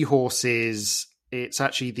biology, seahorses, it's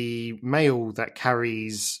actually the male that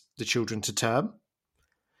carries the children to term.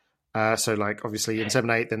 So like obviously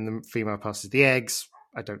inseminate, then the female passes the eggs.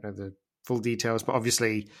 I don't know the full details, but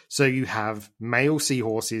obviously, so you have male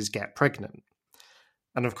seahorses get pregnant.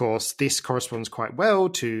 And of course, this corresponds quite well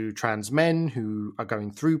to trans men who are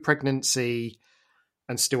going through pregnancy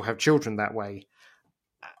and still have children that way.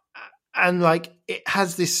 And like, it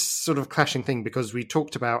has this sort of clashing thing because we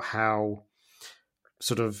talked about how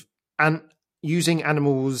sort of using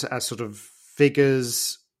animals as sort of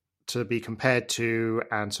figures to be compared to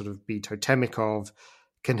and sort of be totemic of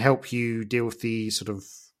can help you deal with the sort of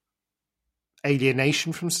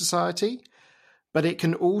alienation from society. But it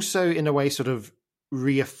can also, in a way, sort of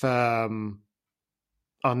reaffirm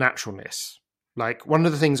our naturalness. Like, one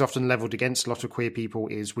of the things often leveled against a lot of queer people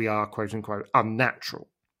is we are, quote unquote, unnatural.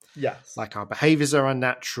 Yes. Like, our behaviors are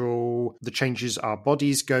unnatural, the changes our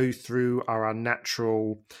bodies go through are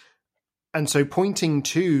unnatural. And so pointing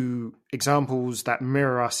to examples that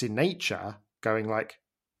mirror us in nature, going like,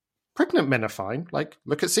 pregnant men are fine. Like,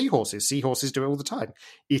 look at seahorses. Seahorses do it all the time.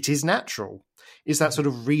 It is natural. Is that sort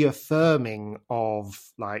of reaffirming of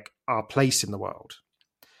like our place in the world.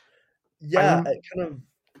 Yeah, it kind of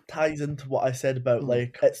ties into what I said about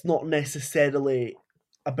like it's not necessarily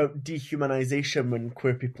about dehumanization when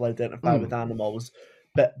queer people identify with animals,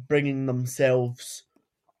 but bringing themselves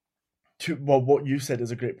to, well, what you said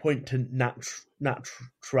is a great point, to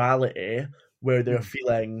naturality, where they're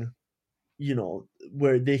feeling, you know,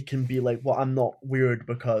 where they can be like, well, I'm not weird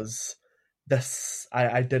because this, I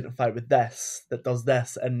identify with this, that does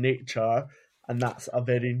this in nature, and that's a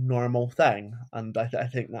very normal thing. And I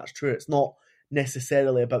think that's true. It's not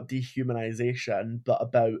necessarily about dehumanization, but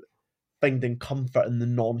about finding comfort in the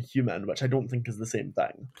non-human, which I don't think is the same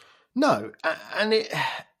thing. No, and it,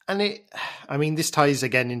 I mean, this ties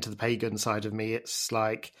again into the pagan side of me. It's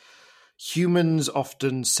like humans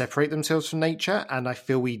often separate themselves from nature, and I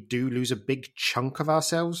feel we do lose a big chunk of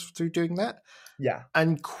ourselves through doing that. Yeah.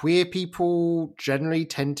 And queer people generally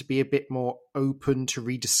tend to be a bit more open to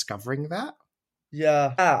rediscovering that.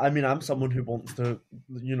 Yeah, I mean, I'm someone who wants to,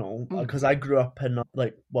 you know, because I grew up in,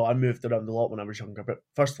 like, well, I moved around a lot when I was younger, but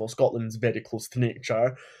first of all, Scotland's very close to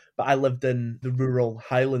nature, but I lived in the rural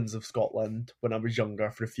Highlands of Scotland when I was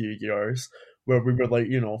younger for a few years, where we were like,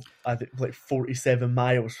 you know, I think like 47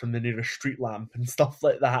 miles from the nearest street lamp and stuff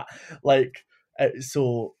like that. Like,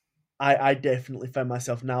 so I definitely found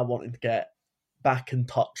myself now wanting to get back in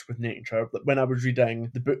touch with nature. When I was reading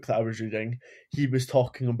the book that I was reading, he was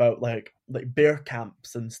talking about like bear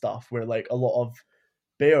camps and stuff, where like a lot of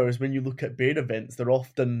bears, when you look at bear events, they're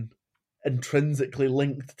often intrinsically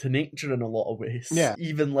linked to nature in a lot of ways. Yeah.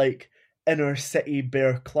 Even like inner city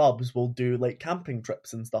bear clubs will do like camping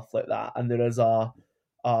trips and stuff like that, and there is a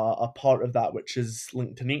part of that which is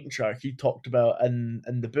linked to nature. He talked about in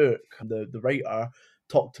the book, the writer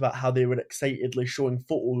talked about how they were excitedly showing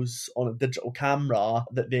photos on a digital camera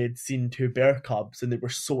that they had seen two bear cubs, and they were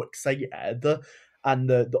so excited. And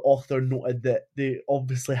the author noted that they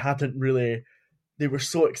obviously hadn't really, they were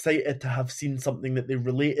so excited to have seen something that they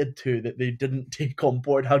related to that they didn't take on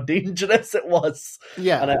board how dangerous it was.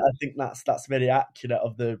 Yeah. And I think that's very accurate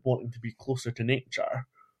of the wanting to be closer to nature.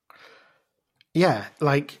 Yeah,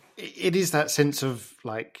 like it is that sense of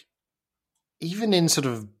like, even in sort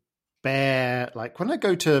of bear, like when I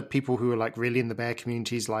go to people who are like really in the bear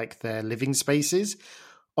communities, like their living spaces,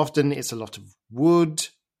 often it's a lot of wood,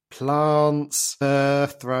 plants,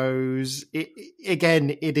 earth throws.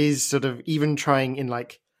 Again, it is sort of even trying in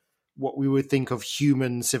like what we would think of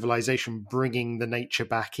human civilization, bringing the nature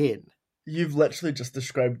back in. You've literally just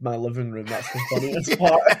described my living room. That's the funniest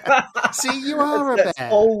part. See, you are a bear. It's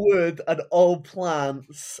all wood and all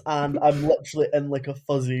plants, and I'm literally in like a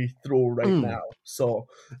fuzzy throw right now. So,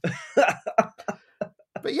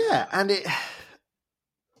 but yeah, and it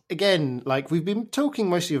again, like we've been talking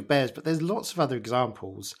mostly of bears, but there's lots of other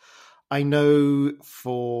examples. I know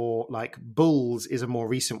for like bulls is a more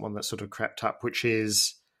recent one that sort of crept up, which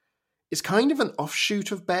is. It's kind of an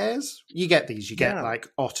offshoot of bears. You get these. You get like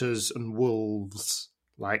otters and wolves,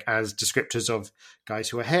 like as descriptors of guys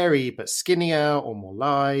who are hairy but skinnier or more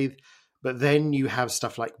lithe. But then you have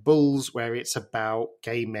stuff like bulls, where it's about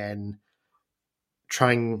gay men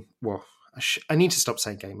trying. Well, I need to stop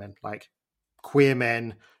saying gay men. Like queer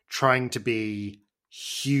men trying to be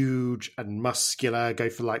huge and muscular, go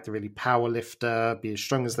for like the really power lifter, be as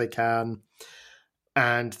strong as they can,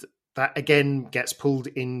 and that again gets pulled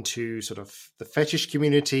into sort of the fetish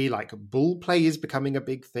community. Like bull play is becoming a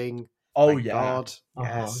big thing. Oh, Thank yeah. God.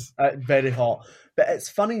 Yes. Very hot. But it's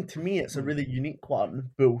funny to me, it's a really unique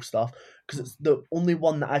one, bull stuff, because it's the only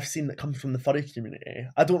one that I've seen that comes from the furry community.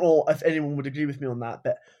 I don't know if anyone would agree with me on that,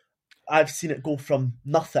 but I've seen it go from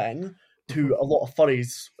nothing to a lot of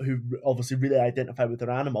furries who obviously really identify with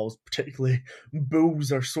their animals. Particularly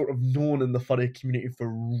bulls are sort of known in the furry community for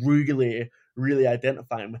really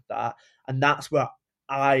identifying with that. And that's where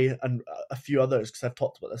I and a few others, because I've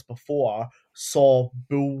talked about this before, saw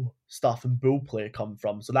bull stuff and bull play come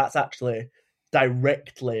from. So that's actually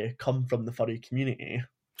directly come from the furry community.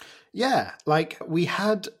 Yeah, like we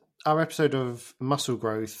had our episode of muscle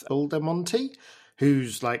growth, Aldermonte,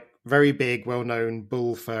 who's like very big, well-known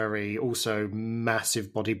bull furry, also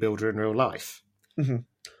massive bodybuilder in real life. Mm-hmm.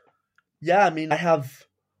 Yeah, I mean, I have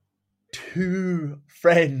 2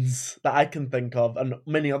 friends that I can think of, and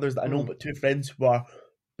many others that I know, but 2 friends who are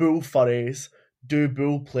bull furries, do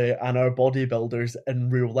bull play, and are bodybuilders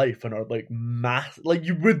in real life, and are like like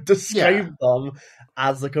you would describe them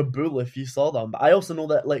as like a bull if you saw them. But I also know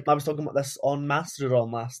that, like, I was talking about this on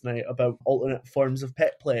Mastodon last night about alternate forms of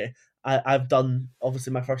pet play, I've done,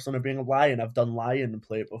 obviously my first one of being a lion, I've done lion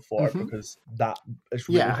play before because that is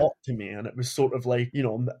really hot to me. And it was sort of like,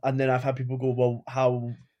 and then I've had people go,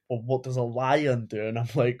 well, what does a lion do? And I'm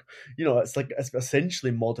like, it's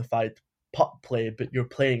essentially modified pup play, but you're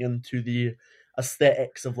playing into the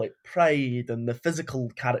aesthetics of like pride and the physical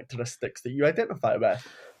characteristics that you identify with.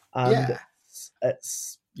 And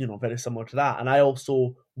it's very similar to that. And I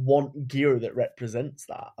also want gear that represents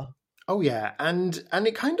that. Oh yeah, and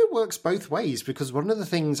it kind of works both ways, because one of the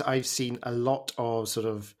things I've seen a lot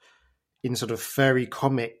of in furry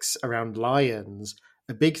comics around lions,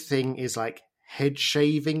 a big thing is like head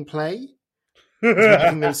shaving play,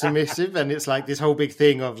 making them submissive, and it's like this whole big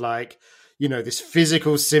thing of like, this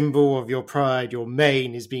physical symbol of your pride, your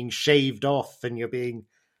mane is being shaved off and you're being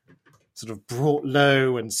sort of brought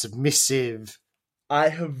low and submissive. I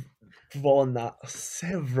have drawn that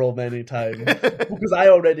several many times because I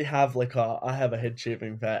already have I have a head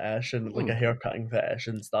shaving fetish and like a hair cutting fetish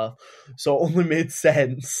and stuff, so it only made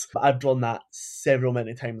sense. I've drawn that several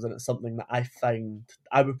many times, and it's something that I find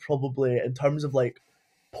I would probably, in terms of like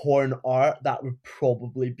porn art, that would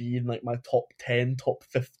probably be in like my top 10, top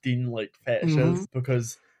 15 like fetishes,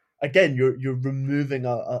 because again you're removing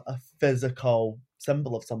a physical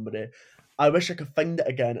symbol of somebody. I wish I could find it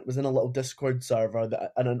again. It was in a little Discord server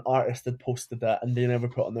and an artist had posted it, and they never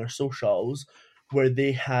put it on their socials, where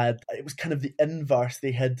it was kind of the inverse.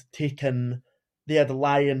 They had a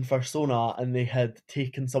lion persona and they had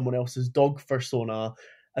taken someone else's dog persona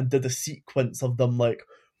and did a sequence of them like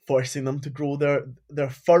forcing them to grow their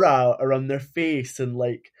fur out around their face and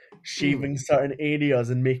like shaving certain areas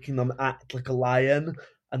and making them act like a lion,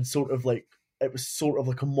 and sort of like it was sort of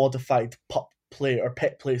like a modified pup play or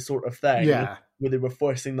pet play sort of thing, where they were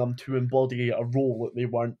forcing them to embody a role that they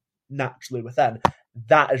weren't naturally within.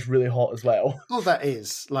 That is really hot as well. Oh, that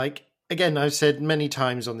is. Like, again, I've said many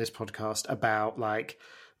times on this podcast about like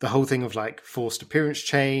the whole thing of like forced appearance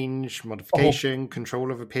change, modification,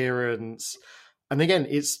 control of appearance. And again,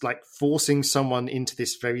 it's like forcing someone into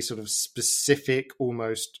this very sort of specific,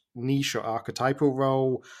 almost niche or archetypal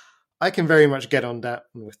role. I can very much get on that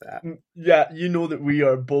with that. Yeah, that we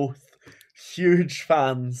are both huge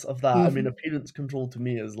fans of that. I mean, appearance control to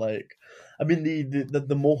me is like, I mean,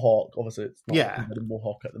 the mohawk, obviously it's not the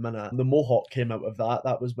mohawk at the minute. The mohawk came out of that.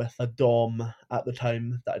 That was with a dom at the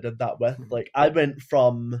time that I did that with. Like, I went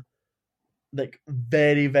from like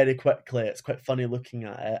very, very quickly, it's quite funny looking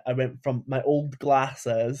at it, I went from my old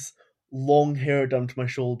glasses, long hair down to my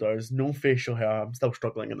shoulders, no facial hair, I'm still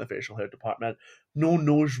struggling in the facial hair department, no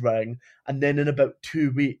nose ring, and then in about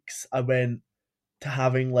 2 weeks I went to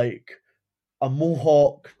having like a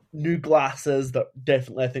mohawk, new glasses that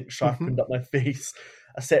definitely I think sharpened up my face,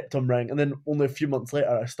 a septum ring, and then only a few months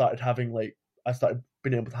later I started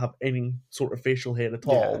being able to have any sort of facial hair at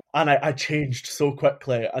all. And I changed so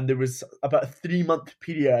quickly, and there was about a 3-month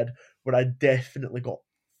period where I definitely got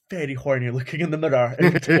very horny looking in the mirror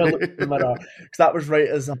every time I looked in the mirror, because that was right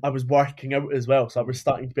as I was working out as well, so I was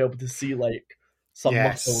starting to be able to see like some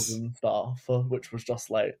muscles and stuff, which was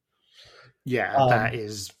just like that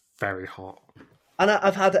is very hot. And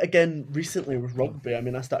I've had it again recently with rugby. I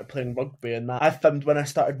mean, I started playing rugby, and that I found when I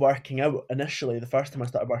started working out initially, the first time I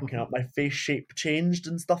started working out, my face shape changed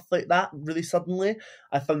and stuff like that really suddenly.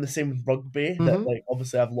 I found the same with rugby, that like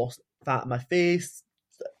obviously I've lost fat in my face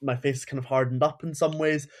is kind of hardened up in some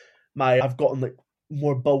ways. I've gotten like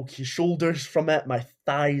more bulky shoulders from it. My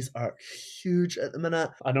thighs are huge at the minute.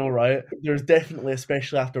 I know, right? There's definitely,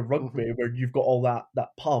 especially after rugby, where you've got all that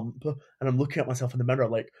pump, and I'm looking at myself in the mirror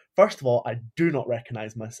like, first of all, I do not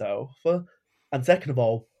recognise myself, and second of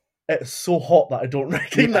all, it's so hot that I don't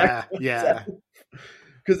recognise myself.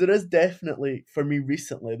 Because there is definitely, for me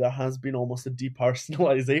recently, there has been almost a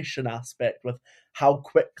depersonalization aspect with how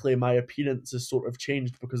quickly my appearance has sort of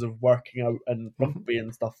changed because of working out and rugby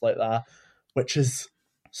and stuff like that, which is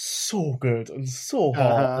so good and so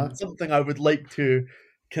hot, and something I would like to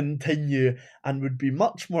continue, and would be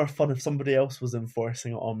much more fun if somebody else was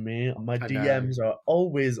enforcing it on me. My DMs are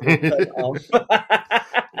always open.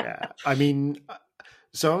 I mean,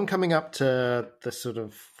 so I'm coming up to the sort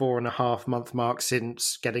of 4.5 month mark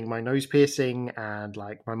since getting my nose piercing, and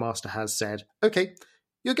like my master has said, okay,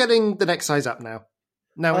 you're getting the next size up now.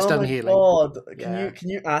 Now it's done healing. God. Can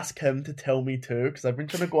you ask him to tell me too? Because I've been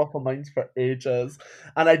trying to go up on mine for ages,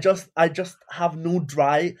 and I just have no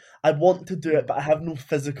drive. I want to do it, but I have no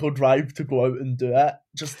physical drive to go out and do it.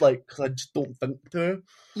 Just like because I just don't think to.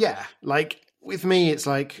 Yeah, like with me, it's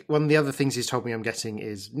like one of the other things he's told me I'm getting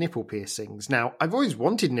is nipple piercings. Now I've always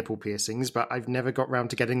wanted nipple piercings, but I've never got round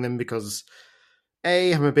to getting them because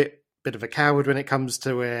A, I'm a bit bit of a coward when it comes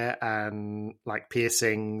to it, and like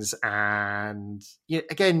piercings, and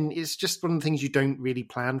again, it's just one of the things you don't really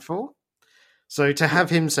plan for. So to have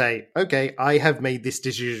him say, okay, I have made this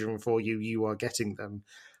decision for you, you are getting them,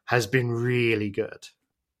 has been really good.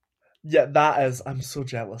 Yeah, that is, I'm so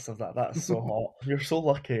jealous of that. That is so hot. You're so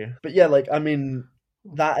lucky. But yeah, like, I mean,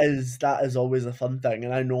 that is always a fun thing.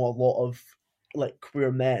 And I know a lot of like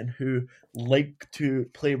queer men who like to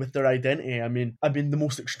play with their identity. I mean, the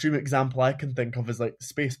most extreme example I can think of is like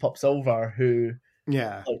Space Pup Silver, who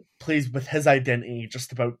like, plays with his identity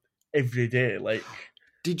just about every day. Like,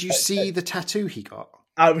 did you see the tattoo he got?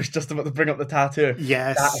 I was just about to bring up the tattoo.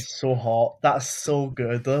 Yes. That is so hot. That is so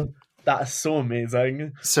good. That is so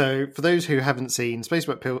amazing. So, for those who haven't seen, Space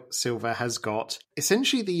Pup Silver has got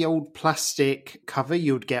essentially the old plastic cover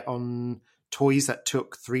you'd get on toys that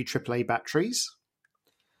took 3 AAA batteries.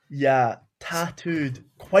 Yeah, tattooed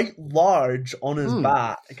quite large on his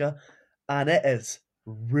back. And it is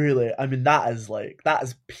really, I mean, that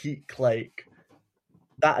is peak, like,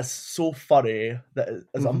 that is so furry that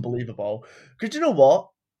is unbelievable. Because you know what?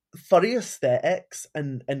 Furry aesthetics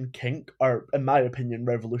and kink are, in my opinion,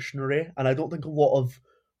 revolutionary. And I don't think a lot of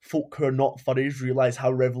folk who are not furries realise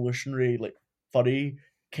how revolutionary, like, furry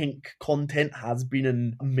kink content has been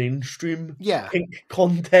in mainstream kink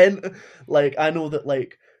content. Like, I know that,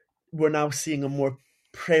 like, we're now seeing a more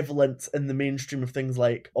prevalence in the mainstream of things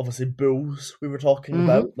like, obviously, bulls we were talking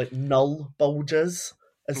about, like null bulges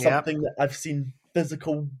is something that I've seen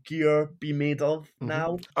physical gear be made of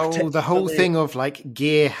now. Oh, the whole thing of like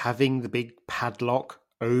gear having the big padlock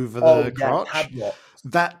over the crotch. Padlock.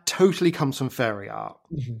 That totally comes from furry art.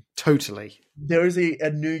 Totally. There is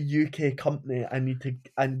a new UK company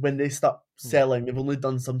and when they start selling, they've only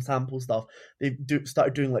done some sample stuff. They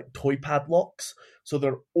started doing like toy padlocks. So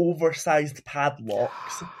they're oversized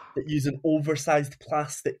padlocks that use an oversized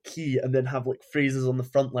plastic key and then have like phrases on the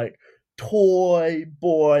front like toy,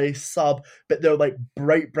 boy, sub, but they're like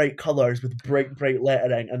bright colours with bright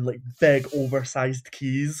lettering and like big oversized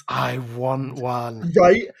keys. I want one.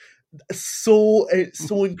 Right? It's so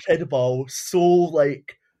incredible, so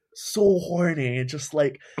horny, just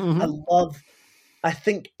like I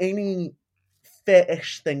think any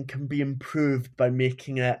fetish thing can be improved by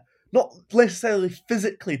making it not necessarily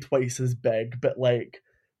physically twice as big, but like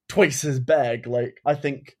twice as big. Like, I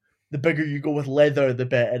think the bigger you go with leather, the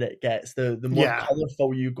better it gets. The more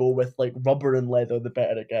colourful you go with like rubber and leather, the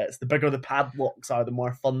better it gets. The bigger the padlocks are, the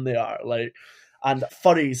more fun they are. Like, and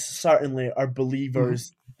furries certainly are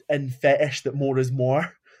believers in fetish that more is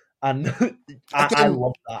more, and I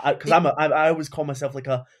love that because I always call myself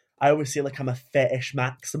I always say I'm a fetish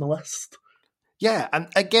maximalist. Yeah, and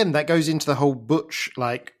again that goes into the whole butch.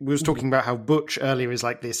 Like we was talking about how butch earlier is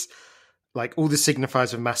like this. Like, all the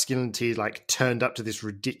signifiers of masculinity, like, turned up to this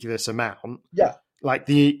ridiculous amount. Yeah. Like,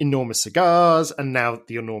 the enormous cigars, and now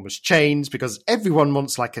the enormous chains, because everyone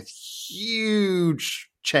wants, like, a huge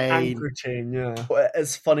chain. Anchor chain, yeah.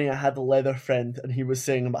 It's funny, I had a leather friend, and he was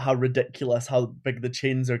saying about how ridiculous, how big the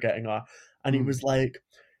chains are getting are. And he was like,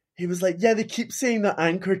 yeah, they keep saying they're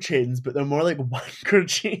anchor chains, but they're more like wanker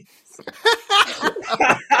chains.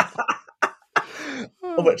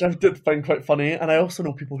 Which I did find quite funny, and I also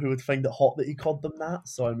know people who would find it hot that he called them that.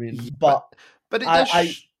 So I mean, but it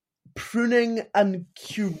does pruning and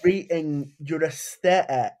curating your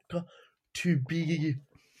aesthetic to be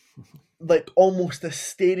like almost a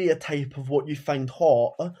stereotype of what you find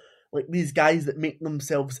hot, like these guys that make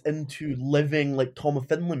themselves into living like Tom of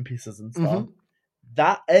Finland pieces and stuff.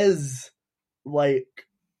 That is like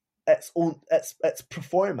its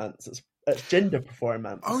performance. It's gender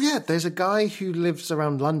performance. Oh yeah, there's a guy who lives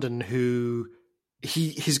around London who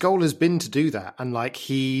his goal has been to do that, and like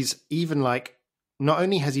he's even like not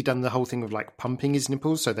only has he done the whole thing of like pumping his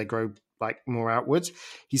nipples so they grow like more outwards,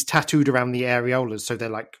 he's tattooed around the areolas so they're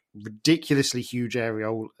like ridiculously huge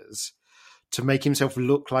areolas to make himself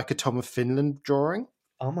look like a Tom of Finland drawing.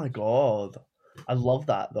 Oh my god, I love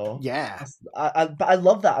that though. Yeah, I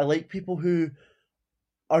love that. I like people who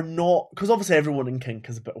are not, because obviously everyone in kink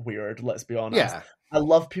is a bit weird, let's be honest. Yeah. I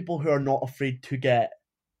love people who are not afraid to get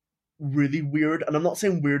really weird, and I'm not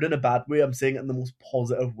saying weird in a bad way, I'm saying it in the most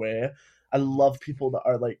positive way. I love people that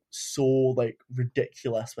are like so like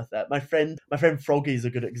ridiculous with it. My friend Froggy is a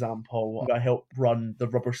good example. I helped run the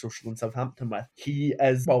Rubber Social in Southampton with. He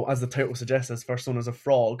is, well, as the title suggests, his first one is a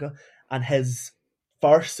frog, and his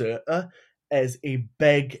fursuit is a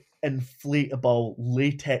big inflatable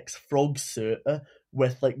latex frog suit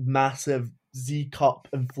with like massive Z-cup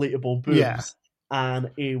inflatable boobs and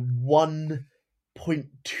a 1.2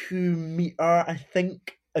 meter, I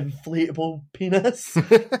think, inflatable penis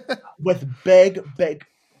with big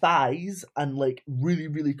thighs and like really,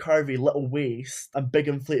 really curvy little waist and big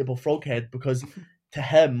inflatable frog head, because to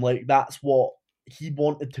him, like, that's what he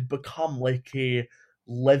wanted to become, like a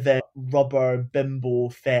living rubber bimbo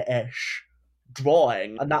fetish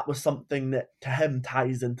drawing. And that was something that to him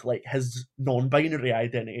ties into like his non-binary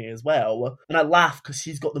identity as well. And I laugh because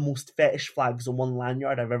he's got the most fetish flags on one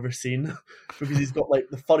lanyard I've ever seen, because he's got like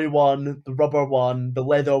the furry one, the rubber one, the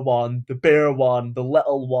leather one, the bear one, the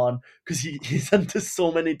little one, because he's into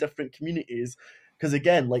so many different communities. Because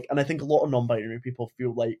again, like, and I think a lot of non-binary people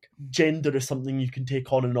feel like gender is something you can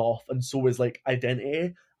take on and off, and so is like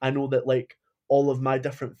identity. I know that like all of my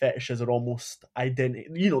different fetishes are almost identity.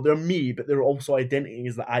 You know, they're me, but they're also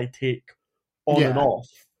identities that I take on and off.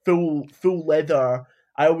 Full leather.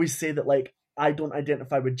 I always say that like I don't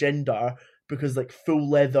identify with gender because like full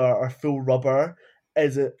leather or full rubber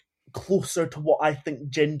is it closer to what I think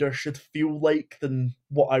gender should feel like than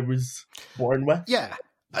what I was born with. Yeah,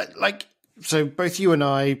 like, so both you and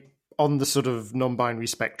I on the sort of non-binary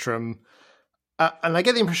spectrum. And I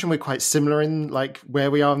get the impression we're quite similar in like where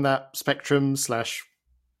we are on that spectrum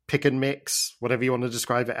 / pick and mix, whatever you want to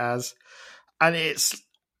describe it as. And it's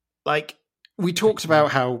like, we talked about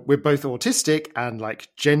how we're both autistic, and like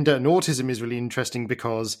gender and autism is really interesting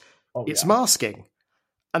because it's masking.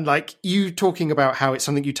 And like you talking about how it's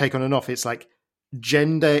something you take on and off, it's like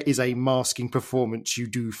gender is a masking performance you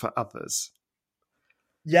do for others.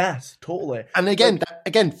 Yes, totally. And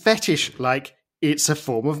again, fetish, like, it's a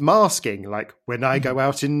form of masking. Like when I go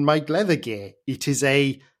out in my leather gear, it is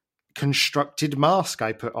a constructed mask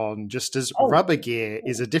I put on, just as rubber gear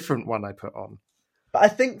is a different one I put on. But I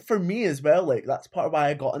think for me as well, like, that's part of why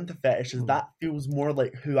I got into fetish, is that feels more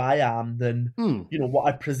like who I am than, you know, what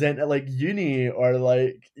I present at like uni or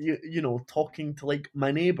like, you know, talking to like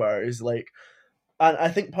my neighbours. Like, and I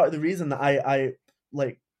think part of the reason that I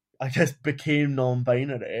guess became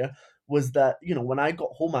non-binary was that, you know, when I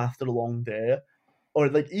got home after a long day, or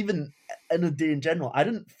like even in a day in general, I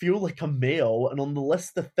didn't feel like a male. And on the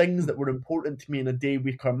list of things that were important to me in a day,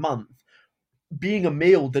 week, or month, being a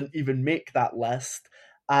male didn't even make that list.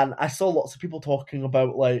 And I saw lots of people talking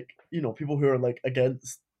about, like, you know, people who are like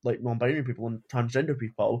against like non-binary people and transgender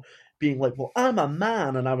people being like, well, I'm a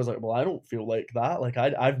man. And I was like, well, I don't feel like that. Like,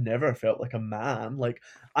 I've never felt like a man. Like,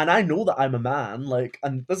 and I know that I'm a man. Like,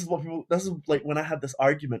 and this is like when I had this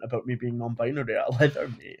argument about me being non-binary at a leather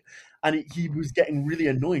mate, and he was getting really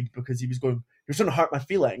annoyed because he was going, you're trying to hurt my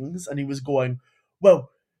feelings. And he was going, well,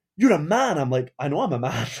 you're a man. I'm like, I know I'm a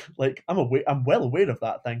man. Like, I'm well aware of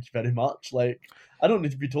that. Thank you very much. Like, I don't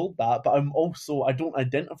need to be told that, but I don't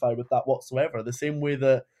identify with that whatsoever. The same way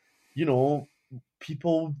that, you know,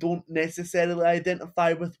 people don't necessarily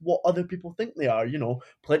identify with what other people think they are. You know,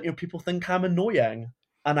 plenty of people think I'm annoying,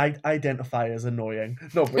 and I identify as annoying.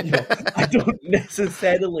 No, but, you know, I don't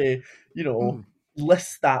necessarily, you know,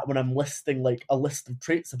 list that when I'm listing like a list of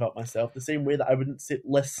traits about myself. The same way that I wouldn't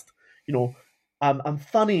list, you know, I'm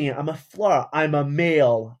funny, I'm a flirt, I'm a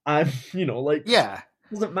male, I'm, you know, like, it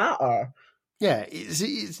doesn't matter. Yeah,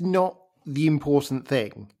 it's not the important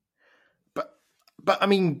thing. But I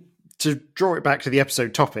mean, to draw it back to the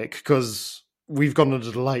episode topic, because we've gone on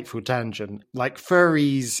a delightful tangent, like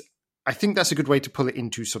furries, I think that's a good way to pull it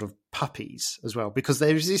into sort of puppies as well, because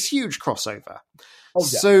there's this huge crossover.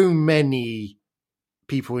 So many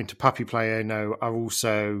people into puppy play I know are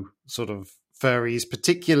also sort of furries,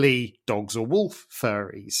 particularly dogs or wolf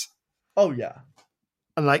furries. Oh, yeah.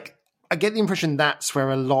 And like, I get the impression that's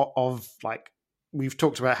where a lot of like, we've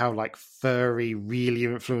talked about how like furry really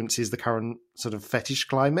influences the current sort of fetish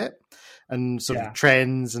climate and sort of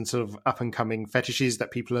trends and sort of up and coming fetishes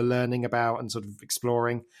that people are learning about and sort of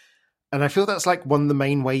exploring. And I feel that's like one of the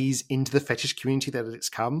main ways into the fetish community that it's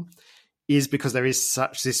come, is because there is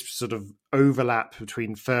such this sort of overlap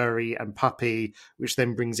between furry and puppy, which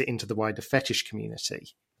then brings it into the wider fetish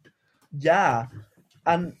community. Yeah.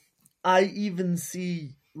 And I even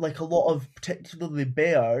see like a lot of particularly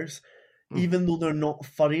bears, even though they're not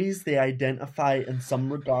furries, they identify in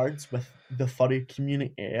some regards with the furry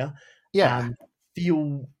community and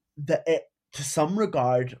feel that it, to some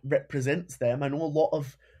regard, represents them. I know a lot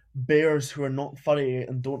of bears who are not furry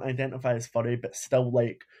and don't identify as furry, but still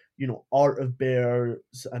like, you know, art of bears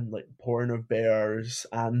and like porn of bears,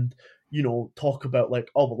 and, you know, talk about like,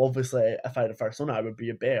 oh, well, obviously if I had a fursona, I would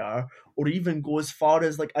be a bear, or even go as far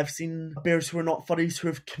as like, I've seen bears who are not furries who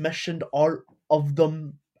have commissioned art of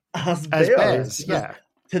them as bears.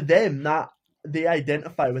 To them, that they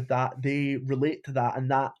identify with that, they relate to that,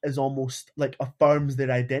 and that is almost like affirms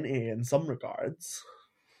their identity in some regards.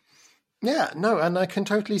 Yeah, no, and I can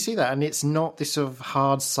totally see that. And it's not this sort of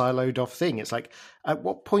hard siloed off thing. It's like, at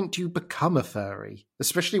what point do you become a furry?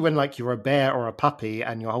 Especially when like you're a bear or a puppy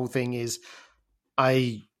and your whole thing is,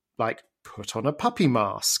 I like put on a puppy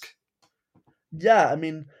mask. Yeah, I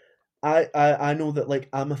mean, I know that like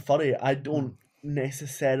I'm a furry. I don't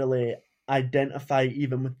necessarily identify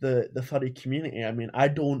even with the furry community. I mean, I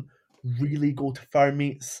don't really go to fur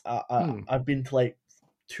meets. I've been to like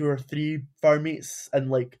 2 or 3 fur meets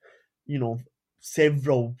and like, you know,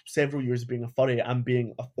 several years of being a furry and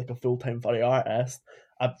being like a full-time furry artist.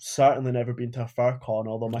 I've certainly never been to a fur con,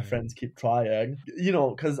 although my friends keep trying. You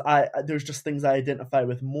know, because there's just things I identify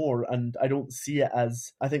with more, and I don't see it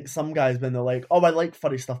as... I think some guys, when they're like, oh, I like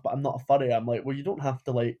furry stuff, but I'm not a furry, I'm like, well, you don't have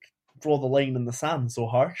to, like, draw the line in the sand so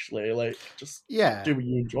harshly. Like, just do what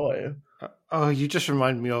you enjoy. Oh, you just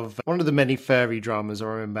remind me of one of the many furry dramas I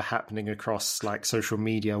remember happening across, like, social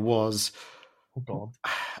media was... Oh, God.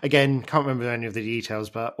 Again, can't remember any of the details,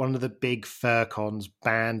 but one of the big fur cons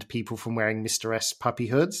banned people from wearing Mr. S puppy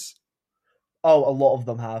hoods. Oh, a lot of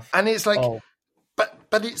them have. And it's like,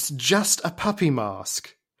 but it's just a puppy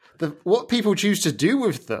mask. What people choose to do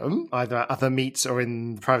with them, either at other meets or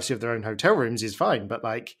in the privacy of their own hotel rooms, is fine. But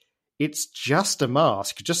like, it's just a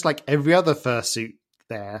mask, just like every other fursuit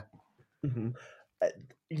there. Mm-hmm.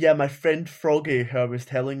 Yeah, my friend Froggy, who I was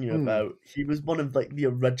telling you about, he was one of like the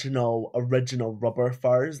original rubber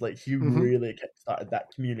furs. Like he really kickstarted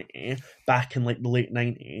that community back in like the late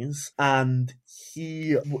 90s. And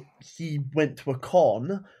he went to a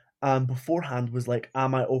con and beforehand was like,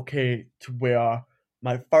 am I okay to wear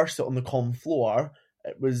my fursuit on the con floor?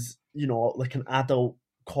 It was, you know, like an adult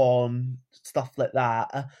con, stuff like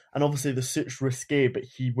that. And obviously the suit's risque, but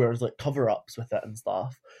he wears like cover-ups with it and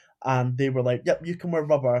stuff. And they were like, yep, you can wear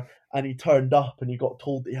rubber. And he turned up and he got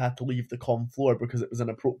told that he had to leave the con floor because it was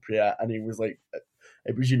inappropriate. And he was like,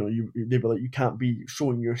 it was, you know, they were like, you can't be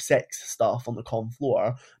showing your sex stuff on the con floor.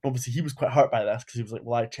 And obviously he was quite hurt by this because he was like,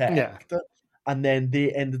 well, I checked. Yeah. And then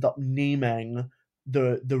they ended up naming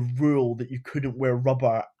the rule that you couldn't wear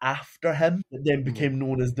rubber after him. It then became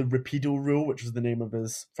known as the Rapido rule, which was the name of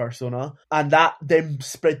his fursona. And that then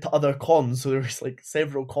spread to other cons. So there's like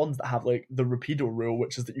several cons that have like the Rapido rule,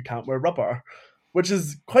 which is that you can't wear rubber, which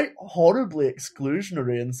is quite horribly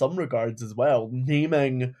exclusionary in some regards as well.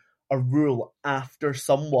 Naming a rule after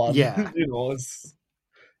someone, you know, is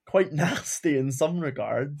quite nasty in some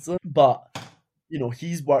regards. But you know,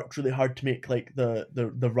 he's worked really hard to make like the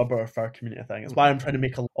rubber fur community thing. It's why I'm trying to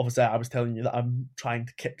make obviously I was telling you that I'm trying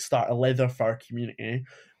to kickstart a leather fur community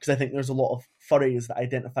because I think there's a lot of furries that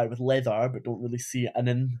identify with leather but don't really see an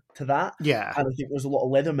into that. Yeah. And I think there's a lot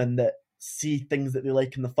of leathermen that see things that they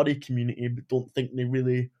like in the furry community but don't think they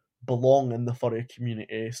really belong in the furry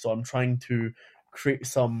community. So I'm trying to create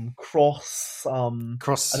some cross I don't want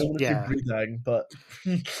to say breeding, but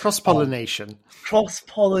cross-pollination.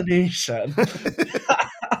 Cross-pollination.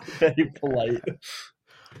 Very polite.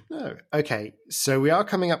 No. Okay, so we are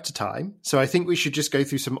coming up to time. So I think we should just go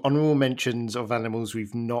through some honourable mentions of animals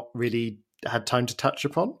we've not really had time to touch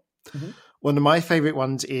upon. Mm-hmm. One of my favourite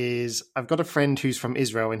ones is, I've got a friend who's from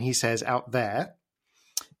Israel and he says out there,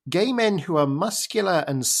 gay men who are muscular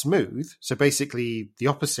and smooth, so basically the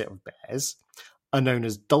opposite of bears, are known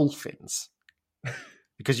as dolphins.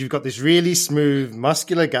 Because you've got this really smooth,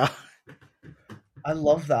 muscular guy. I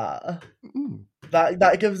love that.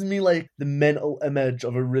 That gives me like the mental image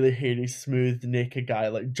of a really hairy, smooth, naked guy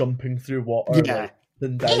like jumping through water, like,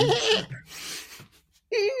 then down.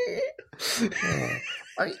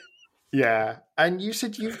 Yeah, and you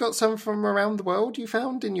said you've got some from around the world you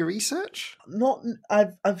found in your research?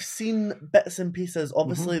 I've seen bits and pieces.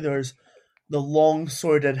 Obviously, there's the long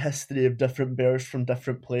sordid history of different bears from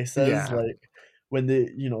different places. Like when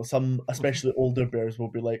some especially older bears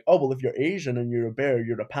will be like, oh well, if you're Asian and you're a bear,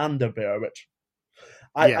 you're a panda bear, which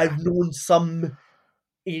I've known some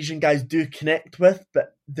Asian guys do connect with,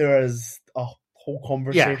 but there is a whole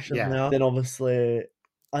conversation there. Then obviously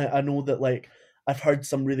I know that like I've heard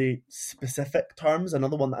some really specific terms.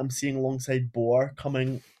 Another one that I'm seeing alongside boar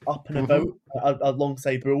coming up and about,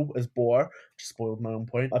 alongside bull is boar. Just spoiled my own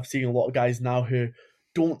point. I've seen a lot of guys now who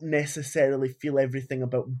don't necessarily feel everything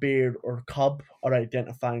about bear or cub are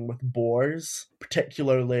identifying with boars.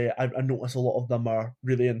 Particularly, I notice a lot of them are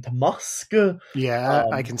really into musk. Yeah,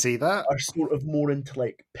 I can see that. Are sort of more into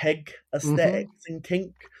like pig aesthetics and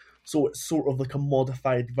kink. So it's sort of like a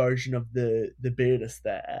modified version of the bear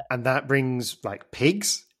aesthetic. And that brings like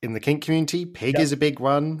pigs in the kink community. Pig is a big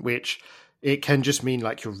one, which it can just mean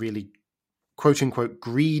like you're really quote unquote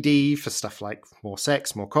greedy for stuff like more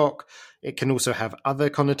sex, more cock. It can also have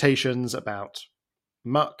other connotations about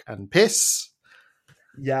muck and piss.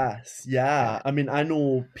 Yes, yeah. I mean, I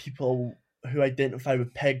know people who identify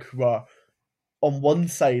with pig who are on one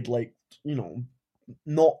side, like, you know,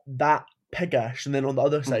 not that piggish, and then on the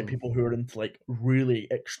other side, people who are into like really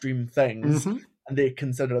extreme things, and they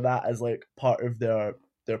consider that as like part of their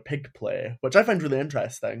pig play, which I find really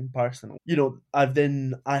interesting personally. You know, I've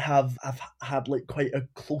had like quite a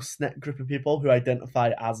close knit group of people who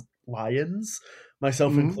identify as lions,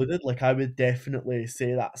 myself included. Like, I would definitely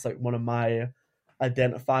say that's like one of my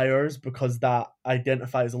identifiers, because that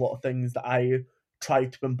identifies a lot of things that I try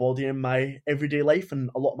to embody in my everyday life, and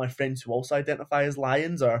a lot of my friends who also identify as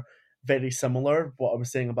lions are very similar. What I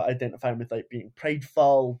was saying about identifying with like being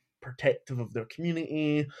prideful, protective of their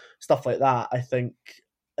community, stuff like that, I think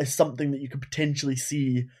is something that you could potentially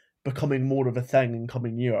see becoming more of a thing in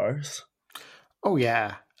coming years. Oh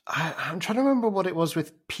yeah, I'm trying to remember what it was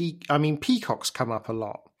with peacocks come up a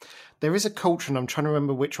lot. There is a culture, and I'm trying to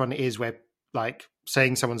remember which one it is, where like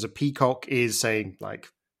saying someone's a peacock is saying like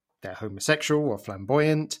they're homosexual or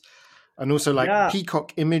flamboyant. And also like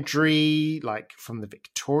peacock imagery, like from the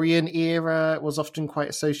Victorian era, was often quite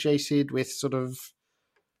associated with sort of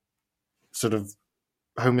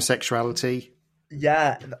homosexuality.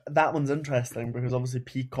 Yeah, that one's interesting, because obviously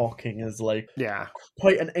peacocking is like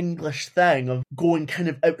quite an English thing of going kind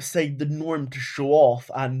of outside the norm to show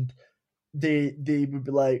off, and they would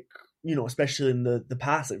be like, you know, especially in the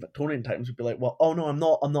past, like Victorian times, would be like, well, oh no, I'm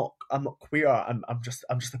not queer, I'm just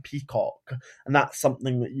a peacock. And that's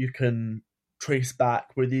something that you can trace back,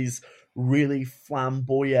 where these really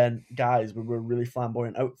flamboyant guys would wear really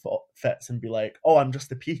flamboyant outfits and be like, oh, I'm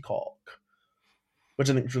just a peacock, which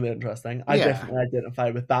I think is really interesting. I definitely identify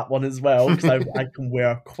with that one as well, because I can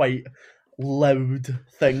wear quite loud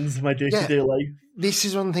things in my day-to-day life. This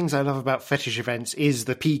is one of the things I love about fetish events, is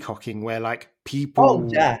the peacocking, where like people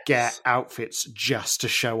get outfits just to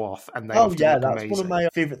show off, and they often look that's amazing. One of my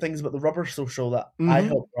favourite things about the Rubber Social that I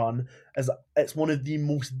help run, is it's one of the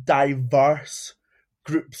most diverse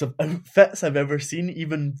groups of outfits I've ever seen.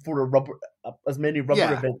 Even for as many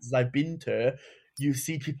rubber events as I've been to, you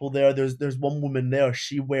see people there. There's one woman there,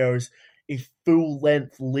 she wears a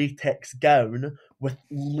full-length latex gown with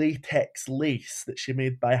latex lace that she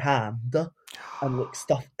made by hand, and like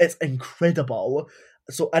stuff. It's incredible.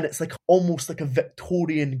 So, and it's like almost like a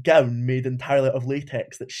Victorian gown made entirely out of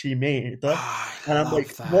latex that she made. And I'm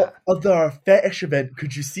like, what other fetish event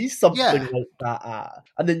could you see something like that at?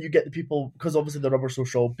 And then you get the people, because obviously the Rubber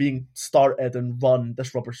Social being started and run,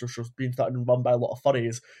 this Rubber Social is being started and run by a lot of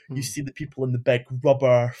furries. You see the people in the big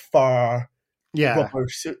rubber fur rubber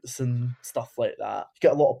suits and stuff like that. You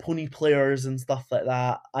get a lot of pony players and stuff like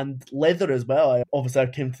that, and leather as well. I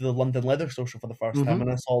came to the London Leather Social for the first time, and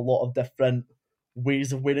I saw a lot of different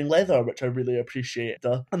ways of wearing leather, which I really appreciate.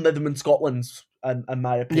 And Leatherman Scotland's, in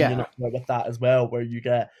my opinion, up there with that as well, where you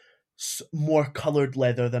get more coloured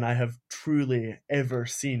leather than I have truly ever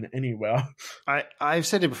seen anywhere. I've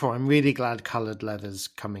said it before, I'm really glad coloured leather's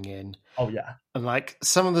coming in. Oh yeah. And like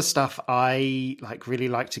some of the stuff I like really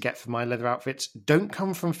like to get for my leather outfits don't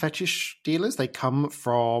come from fetish dealers. They come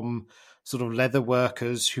from sort of leather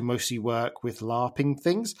workers who mostly work with LARPing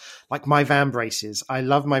things. Like my van braces. I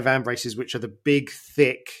love my van braces, which are the big,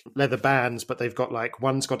 thick leather bands, but they've got like,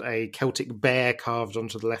 one's got a Celtic bear carved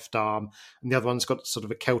onto the left arm, and the other one's got sort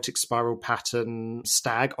of a Celtic spiral pattern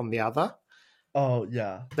stag on the other. Oh,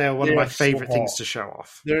 yeah. They're one of my favourite things to show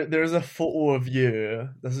off. There's a photo of you,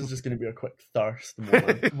 this is just going to be a quick thirst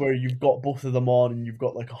moment, where you've got both of them on and you've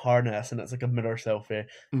got like a harness and it's like a mirror selfie.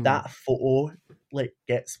 That photo like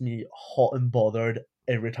gets me hot and bothered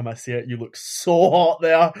every time I see it. You look so hot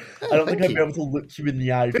there. I don't think I'd be able to look you in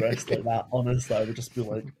the eye dressed like that, honestly. I would just be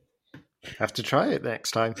like... Have to try it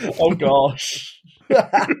next time. Oh, gosh.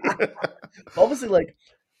 Obviously, like,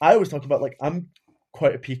 I always talk about, like, I'm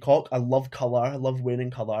quite a peacock. I love colour. I love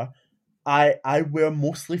wearing colour. I wear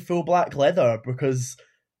mostly full black leather because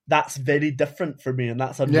that's very different for me, and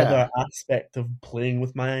that's another aspect of playing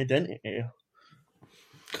with my identity.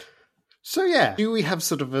 So yeah, do we have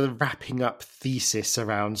sort of a wrapping up thesis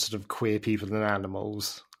around sort of queer people and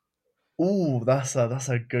animals? Ooh, that's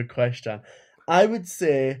a good question. I would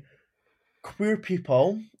say queer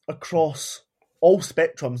people across all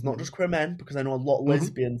spectrums, not just queer men, because I know a lot of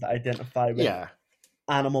lesbians that identify with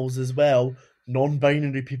animals as well,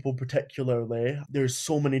 non-binary people particularly. There's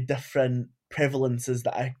so many different prevalences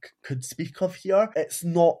that I could speak of here. It's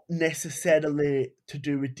not necessarily to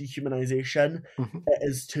do with dehumanization. It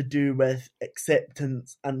is to do with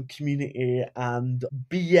acceptance and community and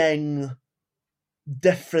being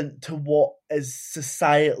different to what is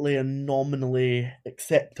societally and nominally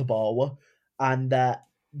acceptable, and that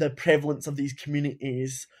the prevalence of these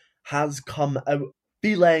communities has come out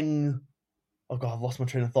feeling... Oh God, I've lost my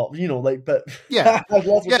train of thought. You know, like, but... Yeah. I've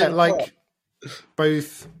lost my Yeah, train of like, thought.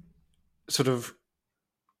 both sort of...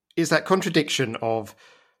 is that contradiction of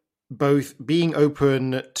both being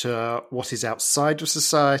open to what is outside of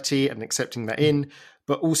society and accepting that in,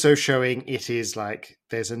 but also showing it is like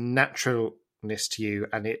there's a naturalness to you,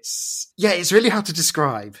 and it's really hard to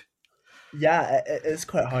describe. Yeah, it's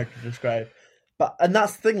quite hard to describe. And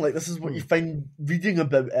that's the thing, like, this is what you find reading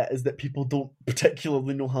about it, is that people don't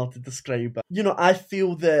particularly know how to describe it. You know, I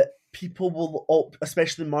feel that people will,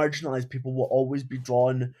 especially marginalised people, will always be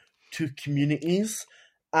drawn to communities.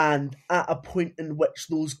 And at a point in which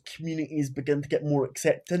those communities begin to get more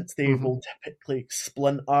acceptance, they will typically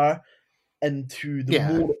splinter into the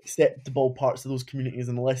more acceptable parts of those communities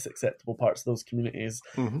and the less acceptable parts of those communities.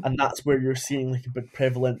 And that's where you're seeing like a big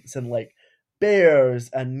prevalence in like bears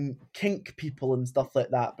and kink people and stuff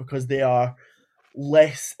like that, because they are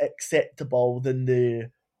less acceptable than the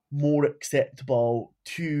more acceptable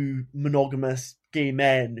two monogamous gay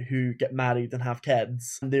men who get married and have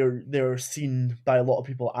kids. And they're seen by a lot of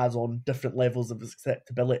people as on different levels of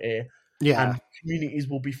acceptability. Yeah. And communities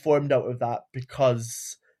will be formed out of that,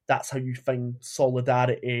 because that's how you find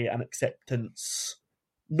solidarity and acceptance,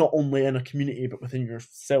 not only in a community, but within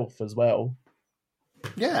yourself as well.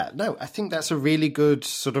 Yeah, no, I think that's a really good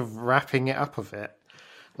sort of wrapping it up of it.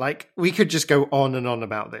 Like, we could just go on and on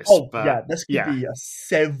about this. Oh, but, yeah, this could be a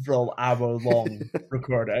several-hour-long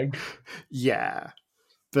recording. Yeah.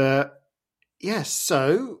 But, yeah,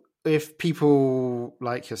 so if people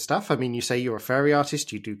like your stuff, I mean, you say you're a furry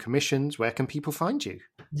artist, you do commissions, where can people find you?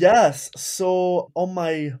 Yes, so on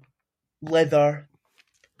my leather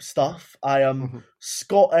stuff, I am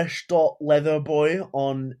Scottish.leatherboy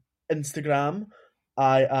on Instagram.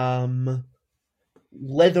 I am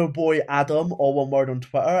Leatherboy Adam, all one word, on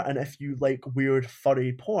Twitter. And if you like weird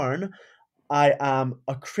furry porn, I am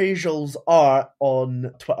Acrasials Art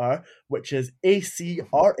on Twitter, which is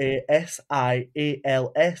ACRASIALS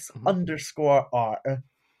 _art.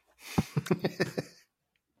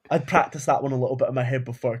 I'd practiced that one a little bit in my head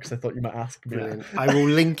before, because I thought you might ask me. Brilliant. I will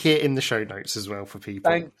link it in the show notes as well for people.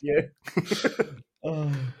 Thank you.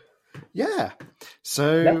 Yeah.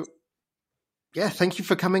 So, yeah, thank you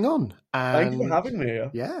for coming on. And, thank you for having me.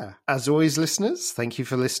 Yeah. As always, listeners, thank you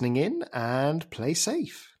for listening in, and play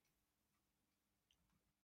safe.